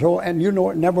remember told, and you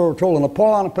know it never were told in a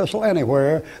Pauline epistle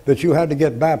anywhere that you had to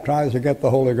get baptized to get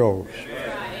the Holy Ghost.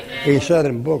 He said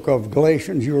in the book of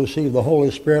Galatians, you receive the Holy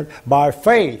Spirit by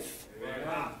faith.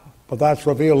 But that's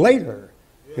revealed later.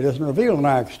 It isn't revealed in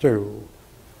Acts 2.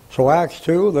 So Acts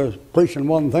 2, there's preaching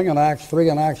one thing, in Acts 3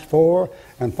 and Acts 4,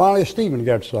 and finally Stephen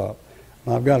gets up.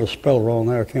 And I've got a spell wrong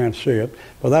there, I can't see it,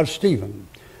 but that's Stephen.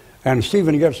 And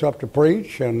Stephen gets up to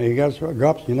preach, and he gets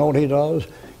up, you know what he does?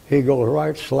 He goes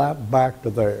right slap back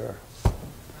to there.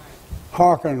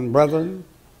 Hearken, brethren.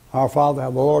 Our Father, the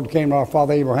Lord came to our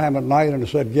father Abraham at night and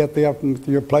said, get thee up from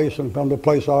your place and come to the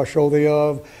place I'll show thee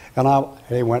of. And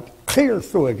he went clear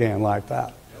through again like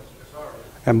that.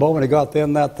 And when he got there,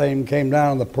 that thing came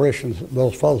down, and the parishioners,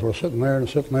 those fellows were sitting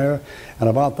there. And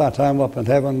about that time up in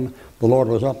heaven, the Lord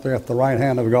was up there at the right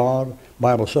hand of God. The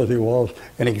Bible says he was.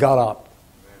 And he got up.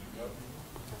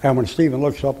 And when Stephen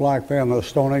looks up like that and they're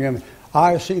stoning him,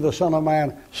 I see the Son of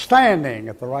Man standing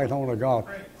at the right hand of God.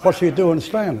 What's he doing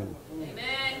standing?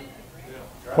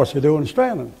 What's he doing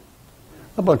standing?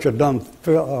 A bunch of dumb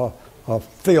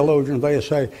theologians, they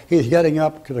say he's getting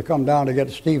up to come down to get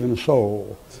Stephen's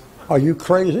soul. Are you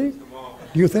crazy?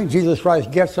 Do you think Jesus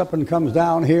Christ gets up and comes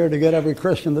down here to get every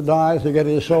Christian that dies to get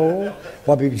his soul?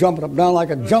 Well, be jumping up and down like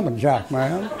a jumping jack,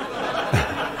 man.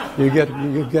 you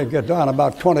get down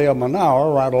about 20 of them an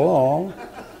hour right along.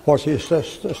 What's he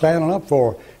standing up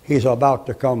for? He's about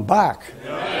to come back.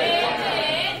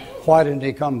 Why didn't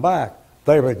he come back?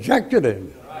 They rejected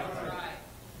him.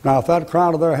 Now, if that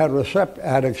crowd there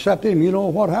had accepted him, you know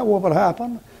what would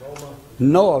happen?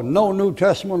 No New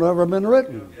Testament would have ever been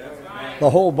written. The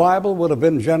whole Bible would have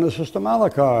been Genesis to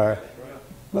Malachi.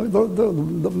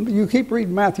 You keep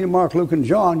reading Matthew, Mark, Luke, and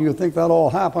John, you think that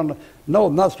all happened. No,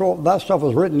 that stuff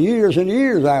was written years and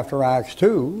years after Acts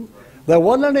 2. There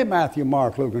wasn't any Matthew,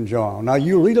 Mark, Luke, and John. Now,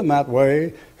 you read them that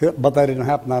way, but they didn't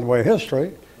happen that way in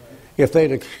history. If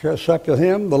they'd accepted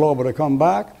him, the Lord would have come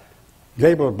back.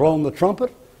 Gabriel had blown the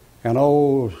trumpet, and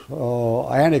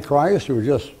Antichrist, who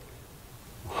just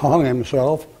hung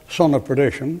himself, son of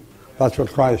perdition, that's what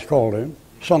Christ called him,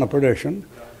 son of perdition.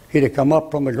 He'd have come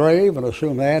up from the grave and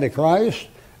assumed the Antichrist,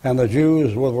 and the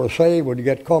Jews who were saved would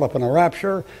get caught up in a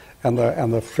rapture, and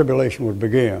the tribulation would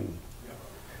begin.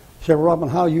 Say, Ruckman,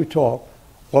 how you talk?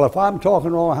 Well, if I'm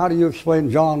talking wrong, how do you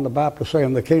explain John the Baptist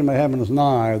saying the kingdom of heaven is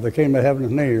nigh, the kingdom of heaven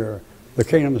is near, the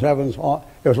kingdom of heaven is on?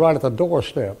 It was right at the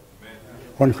doorstep.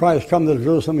 When Christ comes to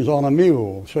Jerusalem, he's on a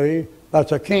mule. See,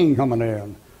 that's a king coming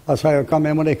in. That's how he'll come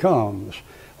in when he comes.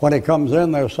 When he comes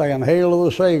in, they're saying, "Hail to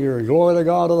the Savior, glory to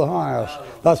God to the highest."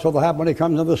 That's what will happen when he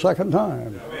comes in the second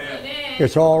time. Amen.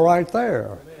 It's all right there.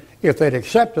 Amen. If they'd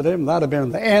accepted him, that'd have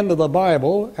been the end of the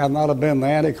Bible, and that'd have been the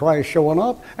Antichrist showing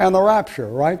up, and the rapture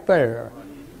right there.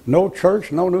 No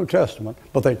church, no New Testament,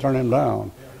 but they turn him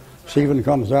down. Stephen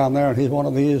comes down there, and he's one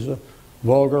of these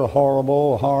vulgar,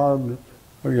 horrible, hard,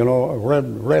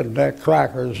 redneck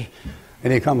crackers.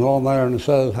 And he comes on there and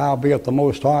says, "Howbeit the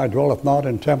Most High dwelleth not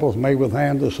in temples made with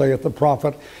hands, as saith the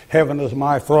prophet, heaven is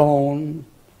my throne,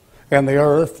 and the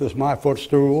earth is my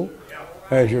footstool,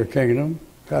 as your kingdom."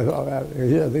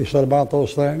 He said about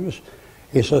those things.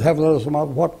 He said, "Heaven is my,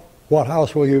 what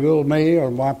house will you build me,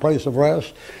 or my place of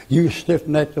rest? You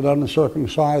stiff-necked and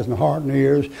uncircumcised in heart and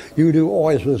ears, you do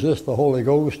always resist the Holy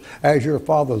Ghost, as your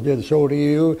fathers did, so do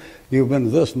you. You've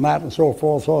been this and that and so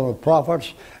forth, so the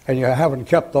prophets, and you haven't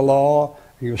kept the law.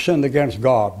 You sinned against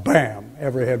God." Bam!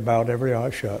 Every head bowed, every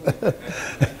eye shut.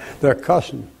 They're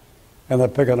cussing, and they're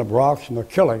picking up rocks, and they're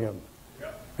killing him.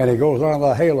 And he goes on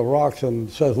the hail of rocks and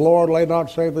says, "Lord, lay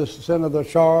not say this sin of the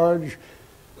charge."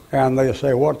 And they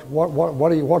say,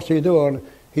 what's he doing?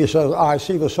 He says, "I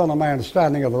see the Son of Man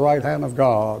standing at the right hand of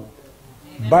God."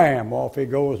 Amen. Bam! Off he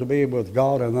goes to be with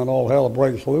God, and then all hell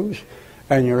breaks loose,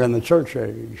 and you're in the church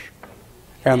age.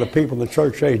 And the people in the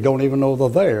church age don't even know they're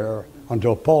there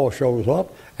until Paul shows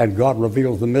up and God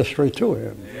reveals the mystery to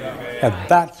him. Amen. And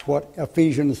that's what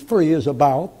Ephesians 3 is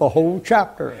about, the whole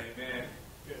chapter. Amen.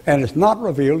 And it's not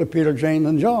revealed to Peter, James,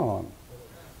 and John.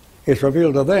 It's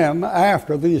revealed to them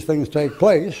after these things take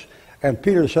place. And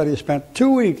Peter said he spent 2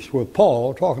 weeks with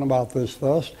Paul talking about this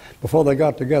thus before they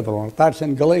got together on it. That's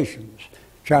in Galatians,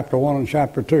 chapter 1 and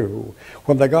chapter 2.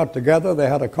 When they got together, they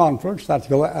had a conference. That's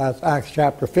Acts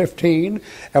chapter 15.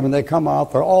 And when they come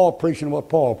out, they're all preaching what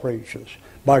Paul preaches.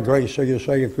 By grace are you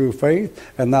saved through faith,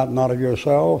 and not of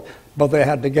yourselves. But they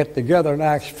had to get together in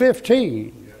Acts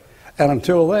 15. And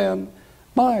until then,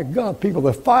 my God, people,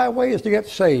 there are 5 ways to get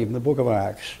saved in the book of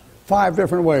Acts. 5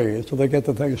 different ways till they get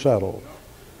the thing settled.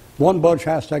 One bunch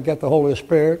has to get the Holy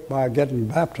Spirit by getting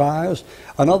baptized.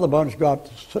 Another bunch got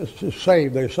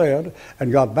saved, they said,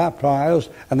 and got baptized,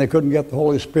 and they couldn't get the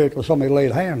Holy Spirit till somebody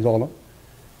laid hands on them.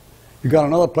 You got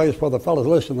another place where the fellow's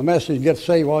listening to the message, gets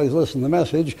saved while he's listening to the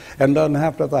message, and doesn't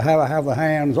have to have the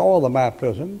hands or the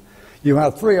baptism. You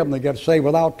have 3 of them that get saved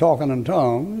without talking in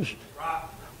tongues.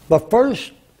 The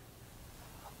first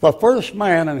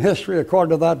man in history, according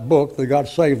to that book, that got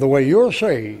saved the way you're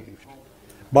saved,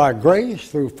 by grace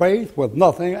through faith, with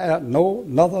nothing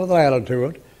added to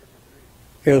it,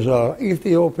 is an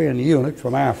Ethiopian eunuch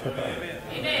from Africa.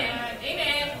 Amen.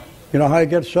 Amen. You know how you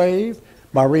get saved?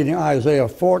 By reading Isaiah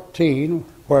 14,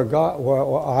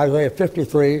 Isaiah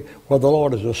 53, where the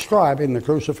Lord is describing the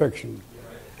crucifixion.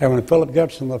 And when Philip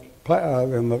gets in the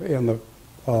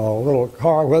little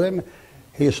car with him,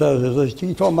 he says, "Is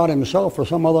he talking about himself or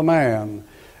some other man?"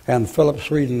 And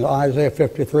Philip's reading Isaiah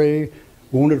 53,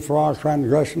 "Wounded for our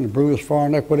transgressions, bruised for our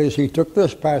iniquities." He took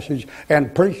this passage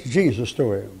and preached Jesus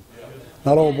to him.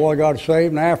 That old boy got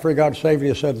saved, and after he got saved,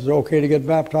 he said, "Is it okay to get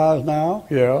baptized now?"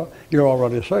 "Yeah, you're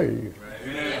already saved."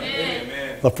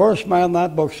 Amen. The first man in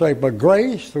that book saved by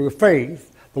grace through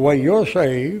faith, the way you're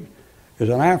saved, is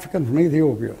an African from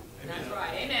Ethiopia. That's right.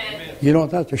 Amen. You know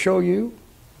what that's to show you?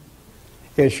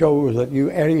 It shows that you,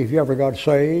 if you ever got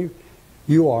saved,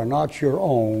 you are not your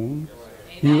own.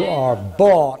 You are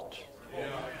bought.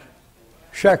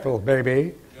 Shekels,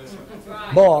 baby.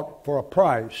 Bought for a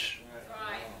price.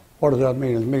 What does that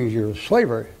mean? It means you're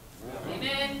slavery.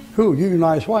 Amen. Who? You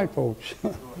nice white folks.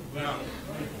 Amen.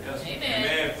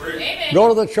 Go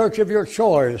to the church of your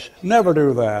choice. Never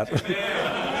do that.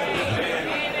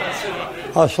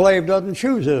 A slave doesn't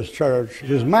choose his church.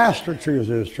 His master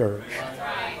chooses his church.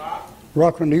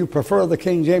 Ruckman, do you prefer the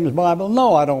King James Bible?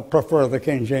 No, I don't prefer the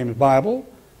King James Bible.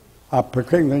 I prefer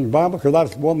the King James Bible because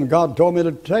that's the one that God told me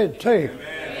to take.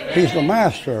 He's the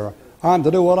master. I'm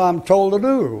to do what I'm told to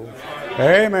do.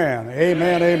 Amen.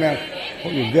 Amen. Amen.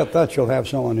 When you get that, you'll have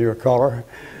someone in your color.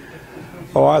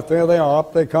 All right, there they are.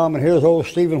 Up they come, and here's old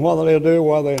Stephen. What do they do?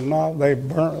 Well, they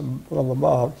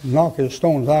knock his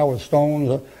stones out with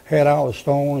stones, head out with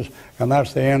stones, and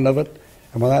that's the end of it.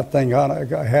 And when that thing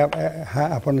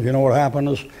happens, you know what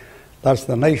happens? That's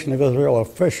the nation of Israel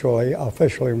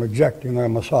officially rejecting their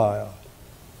Messiah.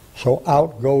 So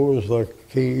out goes the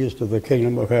keys to the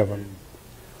kingdom of heaven.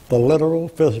 The literal,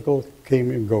 physical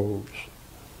kingdom goes.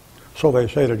 So they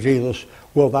say to Jesus,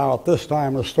 will thou at this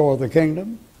time restore the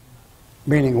kingdom?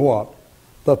 Meaning what?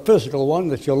 The physical one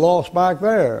that you lost back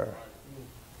there.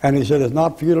 And he said, it's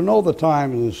not for you to know the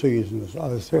times and the seasons.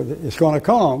 It's going to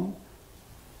come,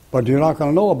 but you're not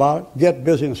going to know about it. Get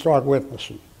busy and start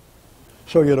witnessing.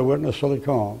 So you're to witness till it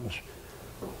comes.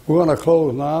 We're going to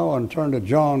close now and turn to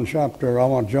John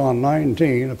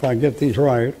 19, if I get these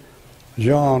right.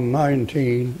 John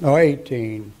 18,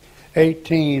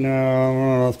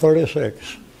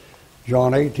 36.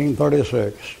 John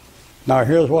 18:36. Now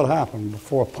here's what happened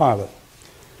before Pilate.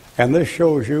 And this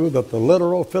shows you that the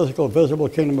literal, physical, visible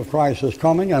kingdom of Christ is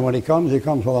coming, and when he comes with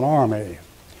an army.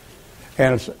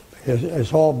 And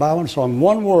it's all balanced on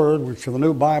one word, which the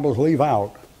new Bibles leave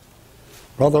out.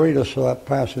 Brother, read us that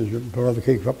passage, Brother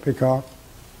Peacock.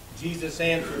 Jesus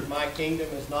answered, my kingdom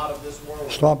is not of this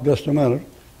world. Stop just a minute.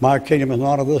 My kingdom is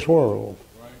not of this world.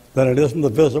 Right. Then it isn't the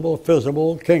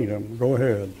visible kingdom. Go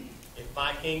ahead. If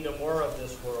my kingdom were of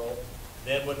this world,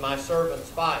 then would my servants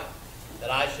fight, that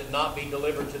I should not be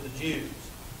delivered to the Jews.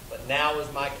 But now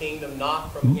is my kingdom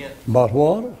not from hence. But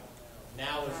what?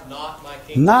 Now is not my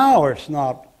kingdom. Now it's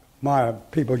not my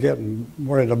people getting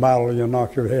ready to battle you and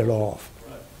knock your head off.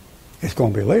 Right. It's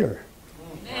going to be later.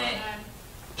 Amen.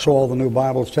 So all the new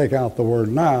Bibles take out the word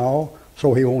now,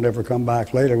 so he won't ever come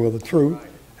back later with the truth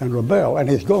and rebel. And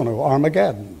he's going to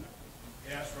Armageddon.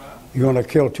 Yes, right. You're going to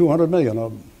kill 200 million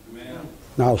of them. Amen.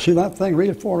 Now see that thing?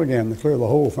 Read it for it again to clear the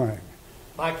whole thing.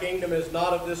 My kingdom is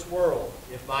not of this world.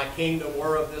 If my kingdom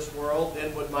were of this world,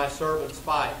 then would my servants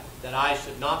fight, that I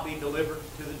should not be delivered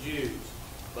to the Jews.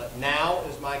 But now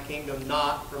is my kingdom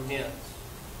not from hence.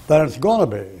 Then it's going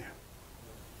to be.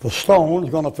 The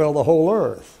stone's going to fill the whole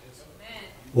earth. Amen.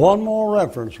 One more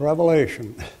reference,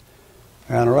 Revelation.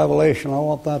 And Revelation, I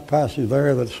want that passage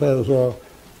there that says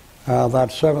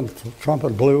that seventh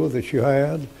trumpet blew that you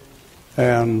had,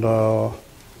 and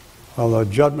the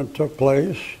judgment took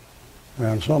place,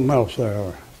 and something else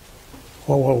there.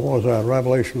 What was that?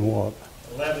 Revelation what?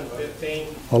 11:15.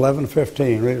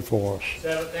 11:15. Read it for us.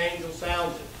 The seventh angel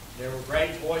sounded. There were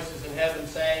great voices in heaven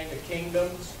saying, the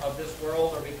kingdoms of this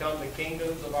world are become the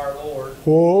kingdoms of our Lord.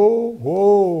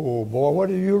 Whoa, boy, what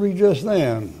did you read just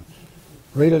then?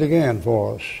 Read it again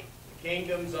for us. The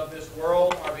kingdoms of this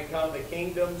world are become the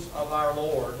kingdoms of our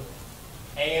Lord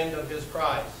and of his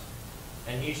Christ,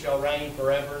 and he shall reign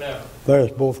forever and ever.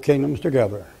 There's both kingdoms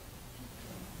together.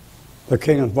 The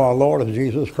kingdom of our Lord is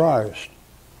Jesus Christ,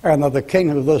 and of the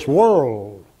kingdom of this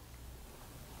world.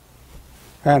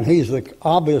 And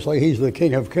obviously he's the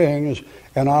King of Kings,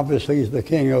 and obviously he's the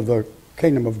King of the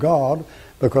kingdom of God,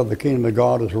 because the kingdom of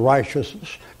God is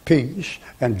righteousness, peace,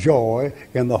 and joy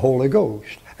in the Holy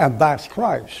Ghost. And that's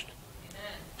Christ. Amen.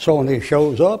 So when he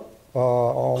shows up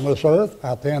on this earth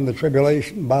at the end of the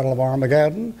tribulation, Battle of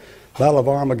Armageddon,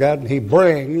 he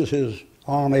brings his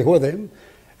army with him.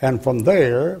 And from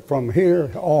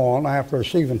here on, after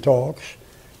Stephen talks,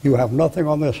 you have nothing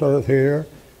on this earth here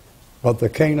but the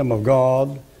kingdom of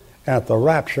God. At the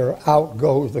rapture, out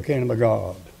goes the kingdom of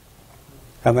God.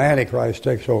 And the Antichrist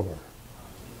takes over.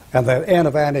 And at the end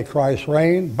of Antichrist's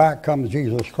reign, back comes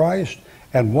Jesus Christ,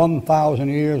 and 1,000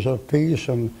 years of peace,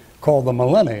 and called the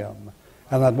millennium.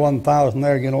 And that 1,000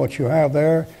 there, you know what you have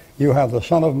there? You have the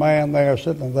Son of Man there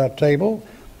sitting at that table,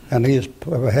 and he's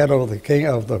head of the king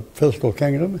of the physical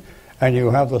kingdom, and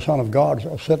you have the Son of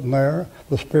God sitting there,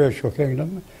 the spiritual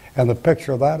kingdom, and the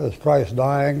picture of that is Christ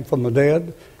dying from the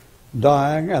dead,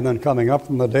 dying, and then coming up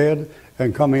from the dead,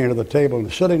 and coming into the table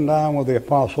and sitting down with the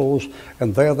apostles,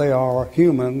 and there they are,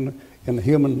 human, in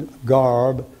human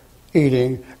garb,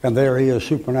 eating, and there he is,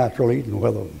 supernatural, eating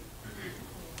with them.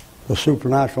 The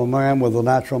supernatural man with the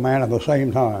natural man at the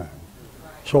same time.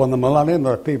 So in the millennium,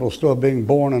 there are people still being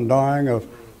born and dying of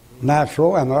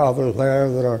natural, and there are others there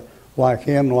that are like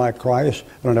him, like Christ,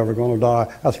 and are never going to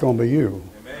die. That's going to be you.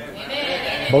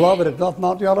 Amen. Beloved, it doth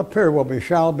not yet appear what we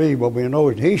shall be, but we know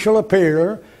he shall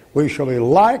appear, we shall be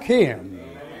like him,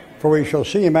 for we shall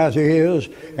see him as he is,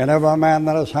 and every man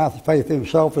that hath faith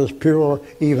himself is pure,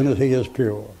 even as he is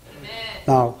pure. Amen.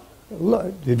 Now,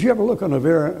 look, did you ever look in the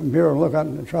mirror and look at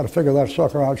and try to figure that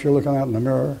sucker out you're looking at in the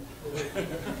mirror?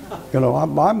 You know,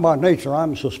 I'm by nature,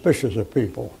 I'm suspicious of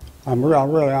people.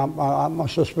 I'm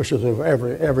suspicious of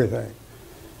everything.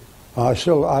 I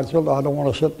don't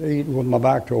want to sit and eat with my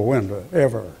back to a window,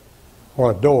 ever,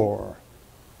 or a door.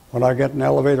 When I get in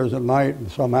elevators at night,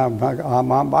 and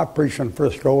somehow I preach in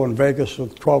Frisco and Vegas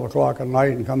at 12 o'clock at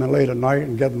night and come in late at night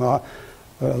and get in the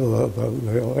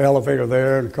elevator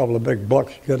there, and a couple of big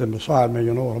bucks get in beside me,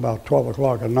 you know, at about 12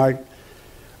 o'clock at night,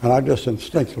 and I just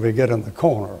instinctively get in the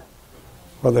corner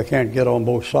where they can't get on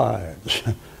both sides.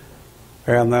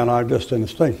 And then I just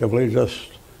instinctively just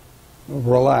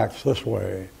relax this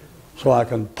way so I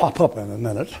can pop up in a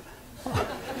minute.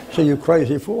 See, you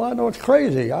crazy fool, I know it's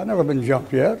crazy. I've never been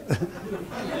jumped yet.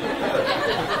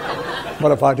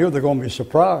 But if I do, they're going to be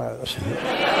surprised.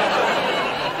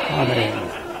 I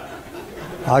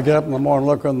mean, I get up in the morning,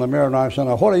 look in the mirror, and I say,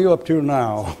 now, what are you up to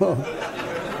now?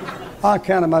 I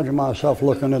can't imagine myself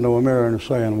looking into a mirror and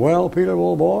saying, well, Peter,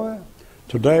 old boy,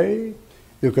 today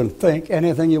you can think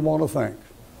anything you want to think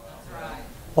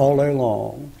all day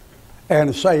long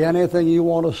and say anything you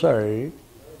want to say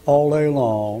all day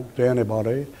long to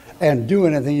anybody and do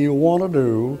anything you want to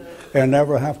do and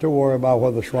never have to worry about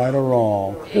whether it's right or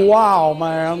wrong. Wow,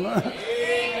 man.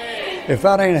 If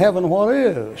that ain't heaven, what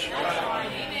is?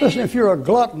 Listen, if you're a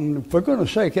glutton, for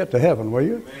goodness sake, get to heaven, will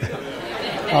you?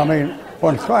 I mean,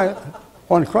 when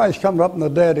Christ comes up in the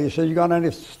dead, he said, you got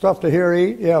any stuff to here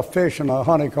eat? Yeah, fish and a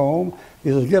honeycomb. He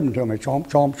says, give them to me. Chomp,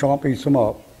 chomp, chomp, eats them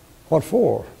up. What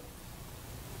for?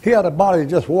 He had a body that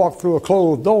just walked through a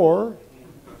closed door.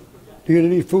 Do you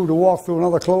need food to walk through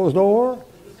another closed door?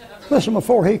 Listen,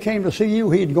 before he came to see you,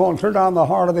 he'd gone clear down the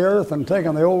heart of the earth and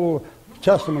taken the Old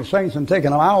Testament saints and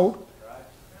taken them out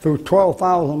through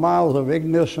 12,000 miles of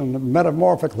igneous and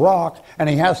metamorphic rock, and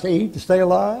he has to eat to stay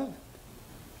alive?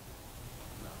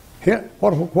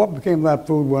 What became of that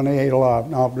food when he ate alive?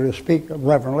 Now, to speak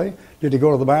reverently, did he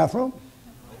go to the bathroom?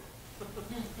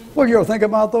 Well, you ever think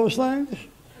about those things?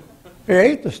 He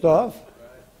ate the stuff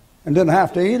and didn't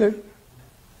have to eat it.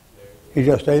 He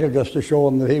just ate it just to show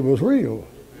him that he was real.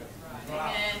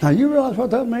 Now, you realize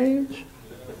what that means?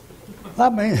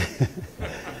 That means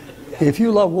if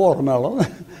you love watermelon,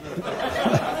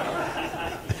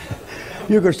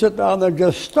 you could sit down there and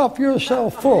just stuff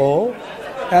yourself full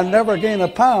and never gain a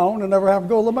pound and never have to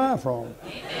go to the bathroom.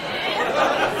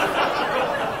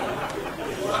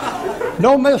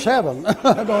 Don't miss heaven.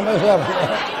 Don't miss heaven.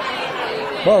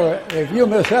 Well, if you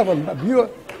miss heaven,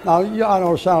 now I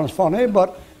know it sounds funny,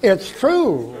 but it's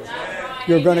true.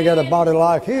 You're going to get a body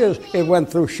like his. It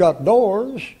went through shut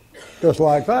doors, just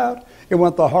like that. It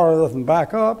went the heart of the earth and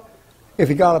back up. If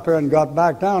he got up there and got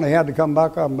back down, he had to come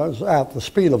back up at the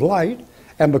speed of light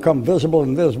and become visible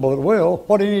and invisible at will.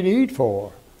 What do you need to eat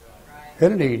for? He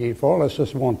didn't need to eat for. Let's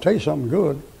just want to taste something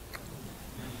good.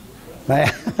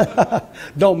 Man,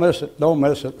 don't miss it. Don't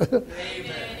miss it.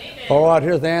 All right,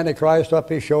 here's the Antichrist up.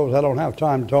 He shows. I don't have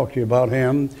time to talk to you about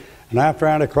him. And after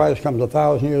Antichrist comes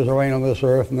 1,000 years of reign on this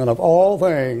earth. And then of all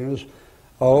things,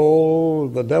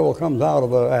 the devil comes out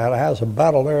of has a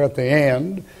battle there at the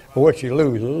end, for which he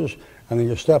loses. And then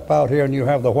you step out here and you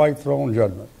have the white throne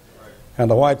judgment. And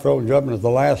the white throne judgment is the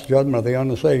last judgment of the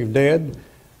unsaved dead.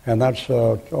 And that's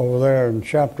over there in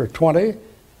chapter 20.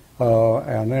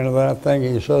 And into that thing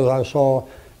he says, I saw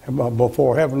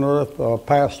before heaven and earth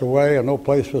passed away, and no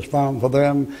place was found for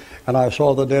them. And I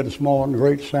saw the dead, small and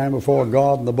great, stand before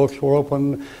God, and the books were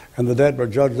opened, and the dead were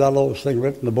judged out of those things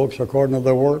written in the books according to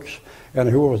their works. And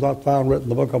who was not found written in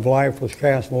the book of life was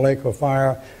cast in the lake of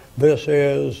fire. This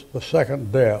is the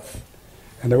second death.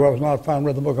 And who was not found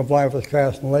written in the book of life was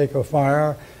cast in the lake of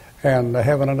fire. And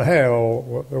heaven and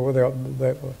hell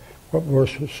were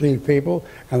received people,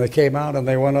 and they came out and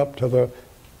they went up to the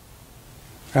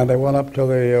went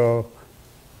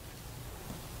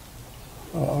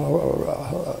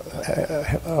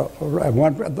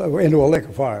into a lake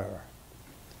of fire.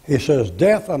 He says,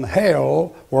 death and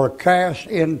hell were cast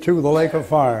into the lake of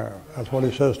fire. That's what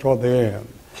he says toward the end.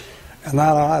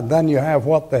 And then you have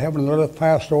what? The heaven and earth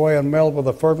passed away and melted with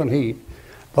a fervent heat.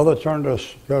 Brother,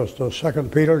 goes to 2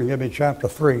 Peter and give me chapter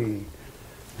 3.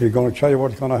 He's going to tell you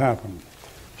what's going to happen.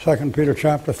 2 Peter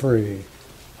chapter 3.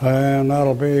 And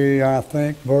that'll be, I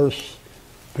think,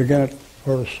 begin at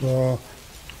verse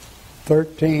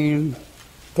 13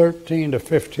 to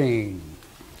 15.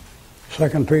 2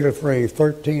 Peter 3,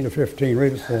 13 to 15.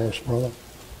 Read it for us, brother.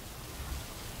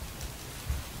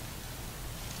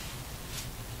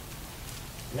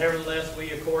 Nevertheless,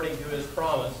 we, according to his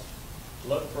promise,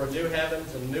 look for new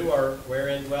heavens and new earth,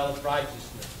 wherein dwelleth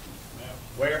righteousness.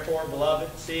 Wherefore,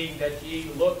 beloved, seeing that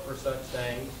ye look for such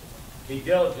things, be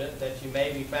diligent that ye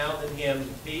may be found in him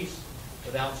in peace,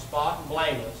 without spot and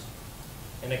blameless,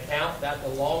 and account that the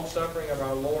long-suffering of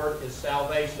our Lord is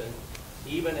salvation,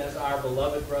 even as our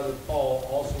beloved brother Paul,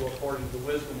 also according to the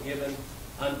wisdom given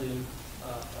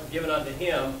unto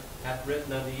him, hath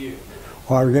written unto you.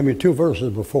 All right, give me 2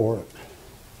 verses before it.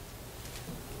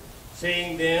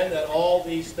 Seeing then that all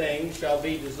these things shall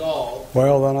be dissolved.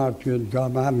 Well, then I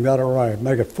haven't got it right.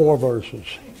 Make it 4 verses.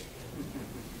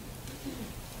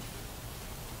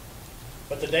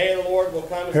 But the day of the Lord will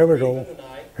come as Here a we thief go. in the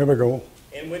night, Here we go.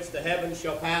 in which the heavens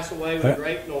shall pass away with a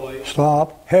great noise.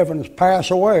 Stop. Heavens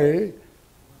pass away.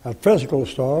 That physical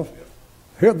stuff.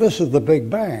 Here, this is the Big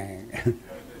Bang.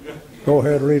 Go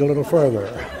ahead and read a little further.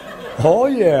 Oh,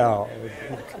 yeah.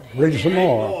 Read some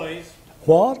more. Noise,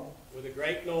 What? with a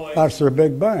great noise. That's their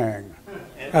Big Bang.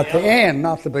 And At the end,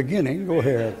 not the beginning. Go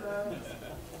ahead.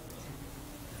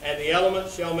 And the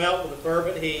elements shall melt with a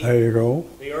fervent heat. There you go.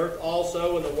 The earth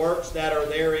also and the works that are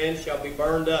therein shall be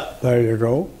burned up. There you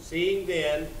go. Seeing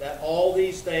then that all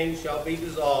these things shall be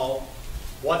dissolved,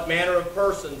 what manner of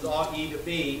persons ought ye to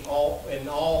be in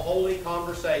all holy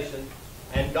conversation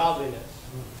and godliness,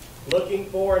 looking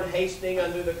for and hastening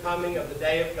unto the coming of the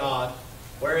day of God,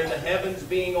 wherein the heavens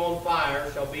being on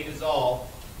fire shall be dissolved,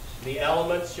 and the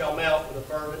elements shall melt with a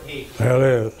fervent heat. There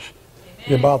it is.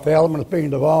 About the elements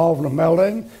being dissolved and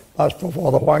melting, that's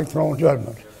before the white throne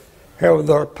judgment. Heaven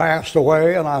there passed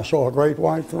away, and I saw a great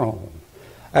white throne.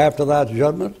 After that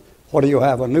judgment, what do you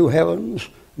have? A new heavens,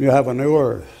 and you have a new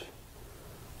earth.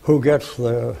 Who gets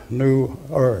the new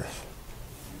earth?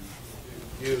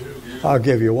 I'll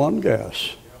give you one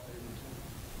guess.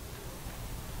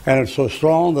 And it's so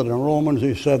strong that in Romans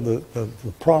he said that the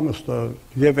promise to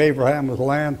give Abraham his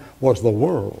land was the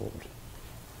world.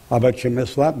 I bet you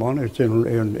missed that one. It's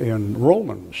in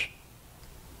Romans.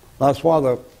 That's why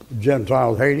the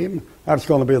Gentiles hate him. That's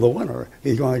going to be the winner.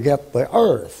 He's going to get the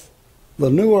earth, the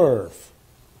new earth.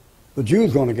 The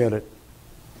Jew's going to get it.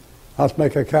 Let's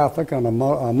make a Catholic and a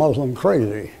Muslim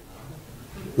crazy.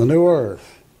 The new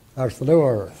earth. That's the new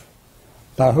earth.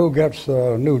 Now who gets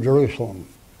the New Jerusalem?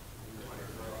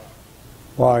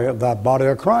 Why, that body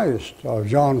of Christ.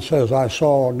 John says, I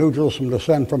saw New Jerusalem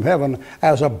descend from heaven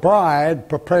as a bride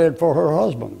prepared for her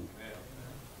husband.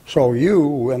 So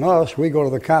you and us, we go to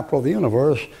the capital of the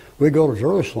universe. We go to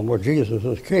Jerusalem where Jesus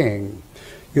is king.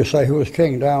 You say, who is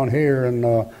king down here and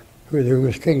who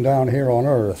is king down here on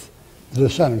earth? The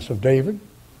descendants of David.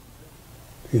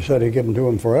 He said he'd give them to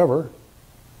him forever.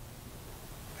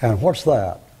 And what's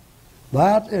that?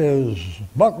 That is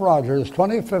Buck Rogers,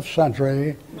 25th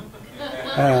century,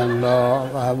 and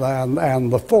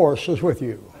the force is with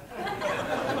you.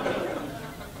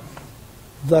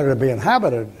 They're to be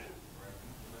inhabited.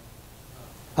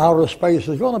 Outer space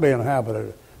is going to be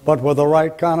inhabited, but with the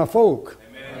right kind of folk.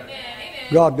 Amen.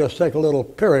 God just take a little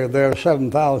period there,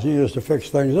 7,000 years to fix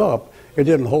things up. It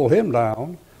didn't hold him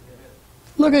down.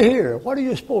 Look at here. What do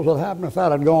you suppose would happen if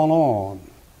that had gone on?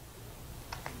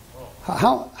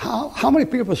 How many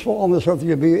people on this earth would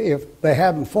you be if they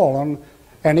hadn't fallen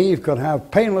and Eve could have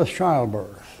painless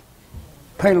childbirth?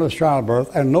 Painless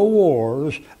childbirth and no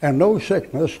wars and no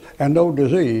sickness and no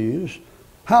disease.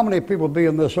 How many people would be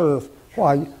in this earth?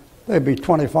 Why, there'd be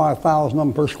 25,000 of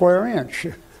them per square inch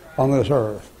on this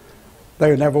earth.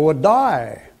 They never would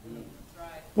die.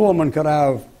 A woman could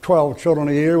have 12 children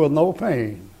a year with no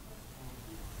pain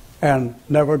and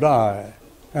never die.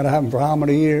 And have them for how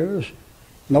many years?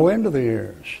 No end of the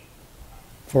years.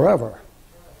 Forever.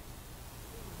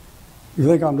 You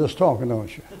think I'm just talking,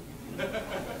 don't you?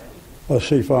 Let's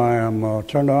see if I am.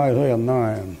 Turn to Isaiah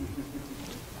 9.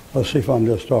 Let's see if I'm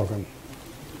just talking.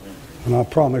 And I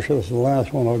promise you this is the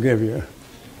last one I'll give you.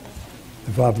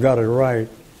 If I've got it right.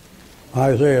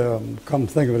 Isaiah, come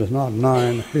think of it, it's not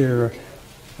 9 here.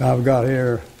 I've got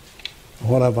here.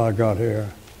 What have I got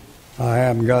here? I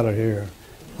haven't got it here.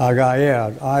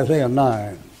 Isaiah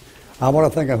 9. I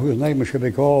want to think of whose name it should be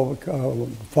called,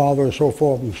 Father, so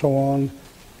forth and so on.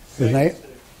 His name?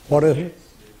 What is it?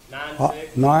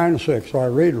 9:6. 9:6. All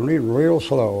right, read real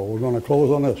slow. We're going to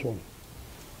close on this one.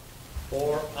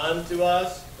 For unto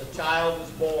us a child is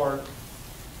born,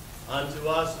 unto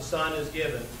us a son is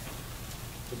given.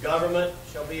 The government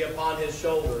shall be upon his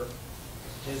shoulder.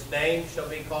 His name shall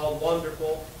be called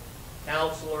Wonderful,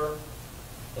 Counselor,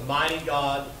 the Mighty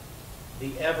God,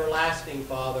 the Everlasting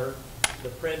Father, the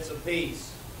Prince of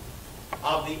Peace.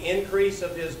 Of the increase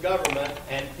of his government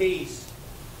and peace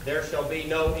there shall be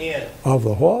no end. Of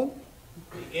the what?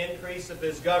 The increase of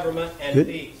his government and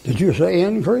peace. Did you say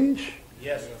increase?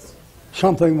 Yes, sir.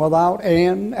 Something without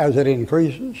end as it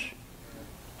increases?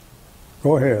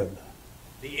 Go ahead.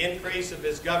 The increase of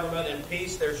his government and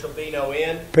peace there shall be no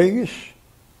end. Peace?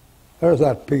 There's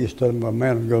that peace to the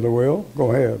man of good will.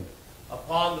 Go ahead.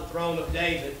 Upon the throne of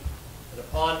David and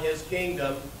upon his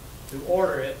kingdom to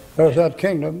order it. There's that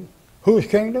kingdom. Whose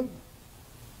kingdom?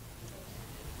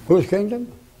 Whose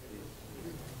kingdom?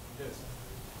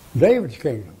 David's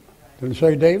kingdom. Didn't it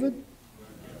say David?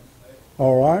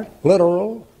 All right.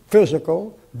 Literal,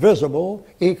 physical, visible,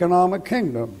 economic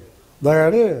kingdom. There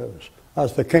it is.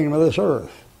 That's the kingdom of this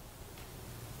earth.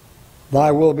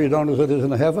 Thy will be done as it is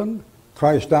in heaven.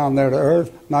 Christ down there to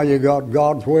earth. Now you got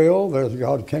God's will. There's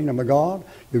God's kingdom of God.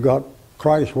 You got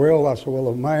Christ's will. That's the will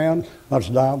of man. That's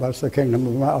the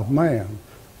kingdom of man.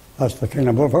 That's the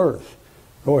kingdom of earth.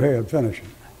 Go ahead, finish it.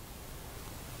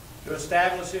 To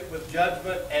establish it with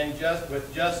judgment and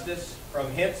with justice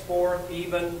from henceforth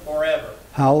even forever.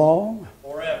 How long?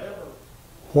 Forever.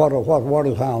 What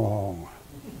is how long?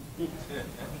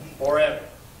 Forever.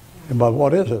 But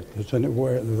what is it? It's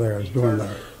anywhere there. It's doing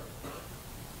that.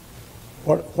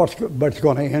 But it's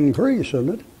going to increase, isn't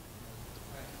it?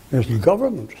 It's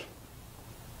government.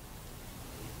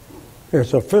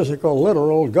 It's a physical,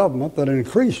 literal government that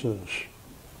increases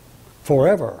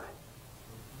forever.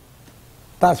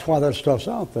 That's why that stuff's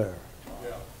out there.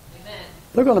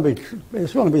 It's going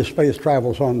to be space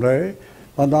travel someday,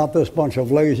 but not this bunch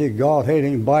of lazy,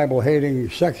 God-hating, Bible-hating,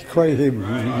 sex-crazy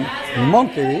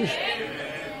monkeys.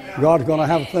 God's going to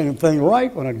have the thing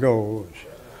right when it goes.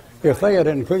 If they had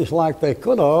increased like they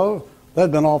could have,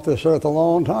 they'd been off this earth a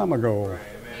long time ago.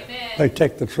 They'd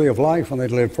take the tree of life and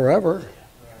they'd live forever.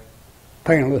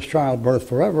 Painless childbirth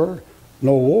forever.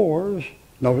 No wars,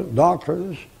 no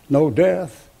doctors, no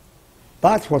death.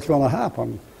 That's what's going to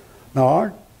happen.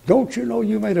 Now, don't you know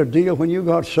you made a deal when you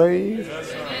got saved?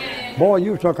 Boy,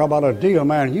 you talk about a deal,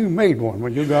 man. You made one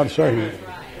when you got saved.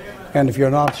 And if you're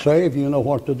not saved, you know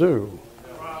what to do.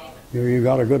 You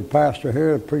got a good pastor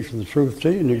here that preaches the truth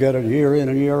to you, and you get it year in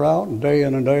and year out, and day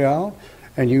in and day out,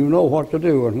 and you know what to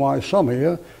do. And why some of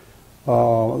you that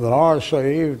are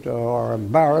saved are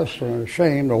embarrassed or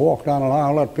ashamed to walk down an aisle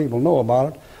and let people know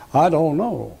about it, I don't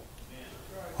know.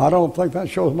 I don't think that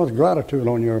shows much gratitude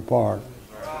on your part.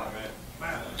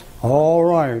 All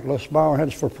right, let's bow our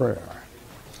heads for prayer.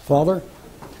 Father,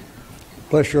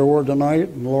 bless your word tonight.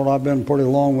 And Lord, I've been pretty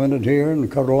long-winded here and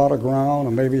covered a lot of ground,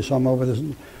 and maybe some of it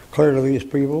isn't clear to these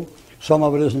people. Some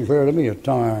of it isn't clear to me at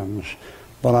times.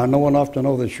 But I know enough to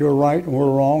know that you're right and we're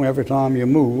wrong every time you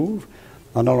move.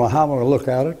 I don't know how I'm going to look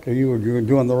at it. You're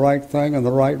doing the right thing in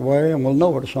the right way, and we'll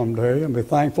know it someday and be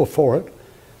thankful for it.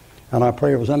 And I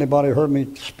pray if there's anybody who heard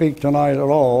me speak tonight at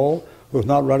all who's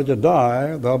not ready to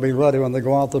die, they'll be ready when they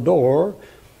go out the door.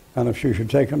 And if you should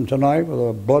take them tonight with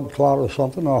a blood clot or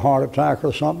something, or a heart attack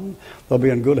or something, they'll be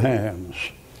in good hands.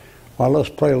 Well, let's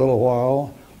pray a little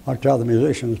while. I'd like to have the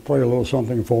musicians play a little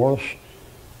something for us.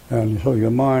 And so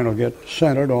your mind will get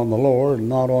centered on the Lord and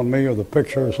not on me or the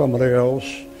picture of somebody else.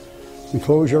 And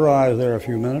close your eyes there a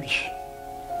few minutes.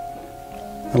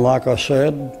 And like I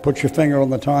said, put your finger on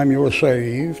the time you were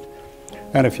saved.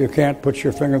 And if you can't put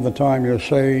your finger on the time you're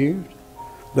saved,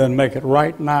 then make it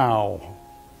right now.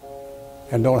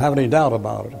 And don't have any doubt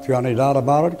about it. If you have any doubt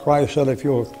about it, Christ said, if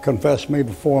you'll confess me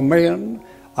before men,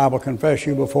 I will confess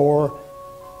you before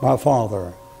my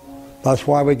Father. That's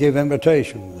why we give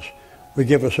invitations. We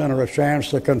give a sinner a chance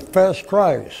to confess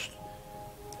Christ.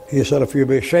 He said, if you'll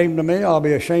be ashamed of me, I'll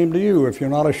be ashamed of you. If you're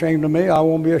not ashamed of me, I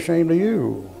won't be ashamed of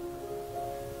you.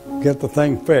 Get the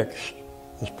thing fixed.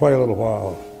 Let's pray a little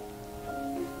while.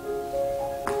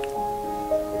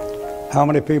 How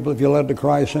many people have you led to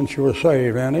Christ since you were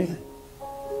saved, Annie?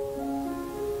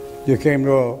 You came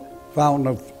to a fountain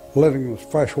of living with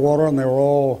fresh water, and they were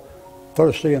all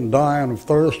thirsty and dying of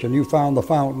thirst, and you found the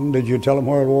fountain. Did you tell them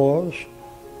where it was?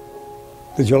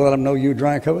 Did you let them know you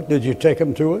drank of it? Did you take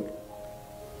them to it?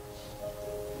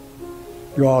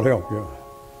 God help you.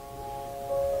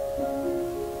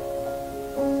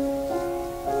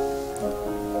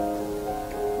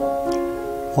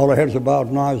 All the heads are bowed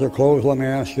and eyes are closed. Let me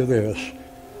ask you this.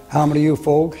 How many of you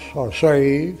folks are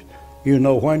saved? You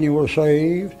know when you were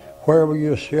saved, where were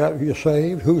you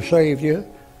saved, who saved you,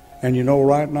 and you know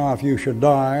right now if you should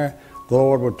die, the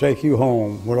Lord would take you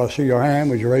home. Would I see your hand?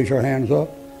 Would you raise your hands up?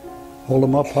 Hold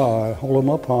them up high. Hold them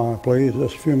up high, please.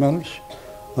 Just a few minutes.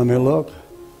 Let me look.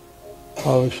 I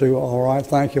always see, all right,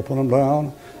 thank you. Put them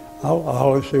down. I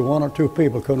always see one or two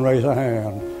people couldn't raise a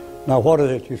hand. Now, what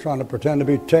is it? You trying to pretend to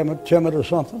be timid or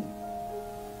something?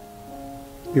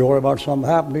 You worry about something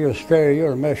happening to you, scare you,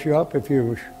 or mess you up if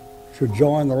you should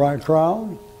join the right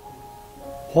crowd?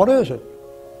 What is it?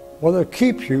 Well, it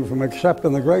keeps you from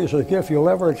accepting the greatest gift you'll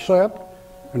ever accept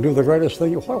and do the greatest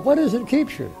thing. What is it that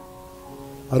keeps you?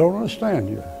 I don't understand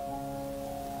you.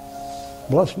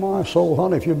 Bless my soul,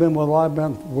 honey, if you've been with what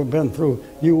we've been through,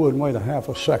 you wouldn't wait a half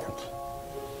a second.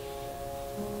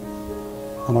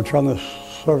 I'm going to turn this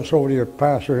service over to your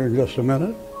pastor here in just a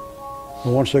minute.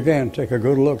 And once again, take a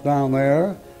good look down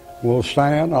there. We'll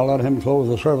stand. I'll let him close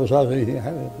the service as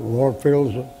the Lord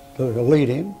feels to lead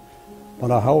him. But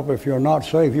I hope if you're not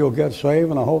saved, you'll get saved.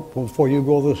 And I hope before you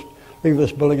leave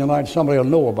this building tonight, somebody will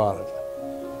know about it.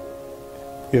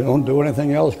 If you don't do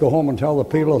anything else, go home and tell the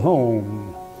people at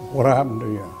home what happened to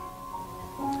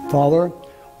you. Father,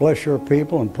 bless your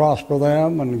people and prosper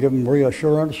them and give them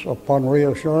reassurance upon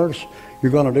reassurance.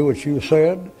 You're going to do what you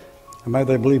said. And may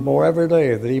they believe more every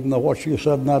day that even though what you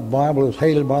said in that Bible is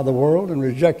hated by the world and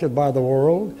rejected by the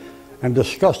world and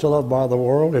disgusted of by the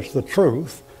world, it's the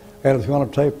truth. And it's going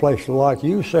to take place like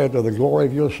you said to the glory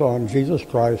of your Son, Jesus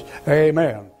Christ.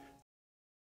 Amen.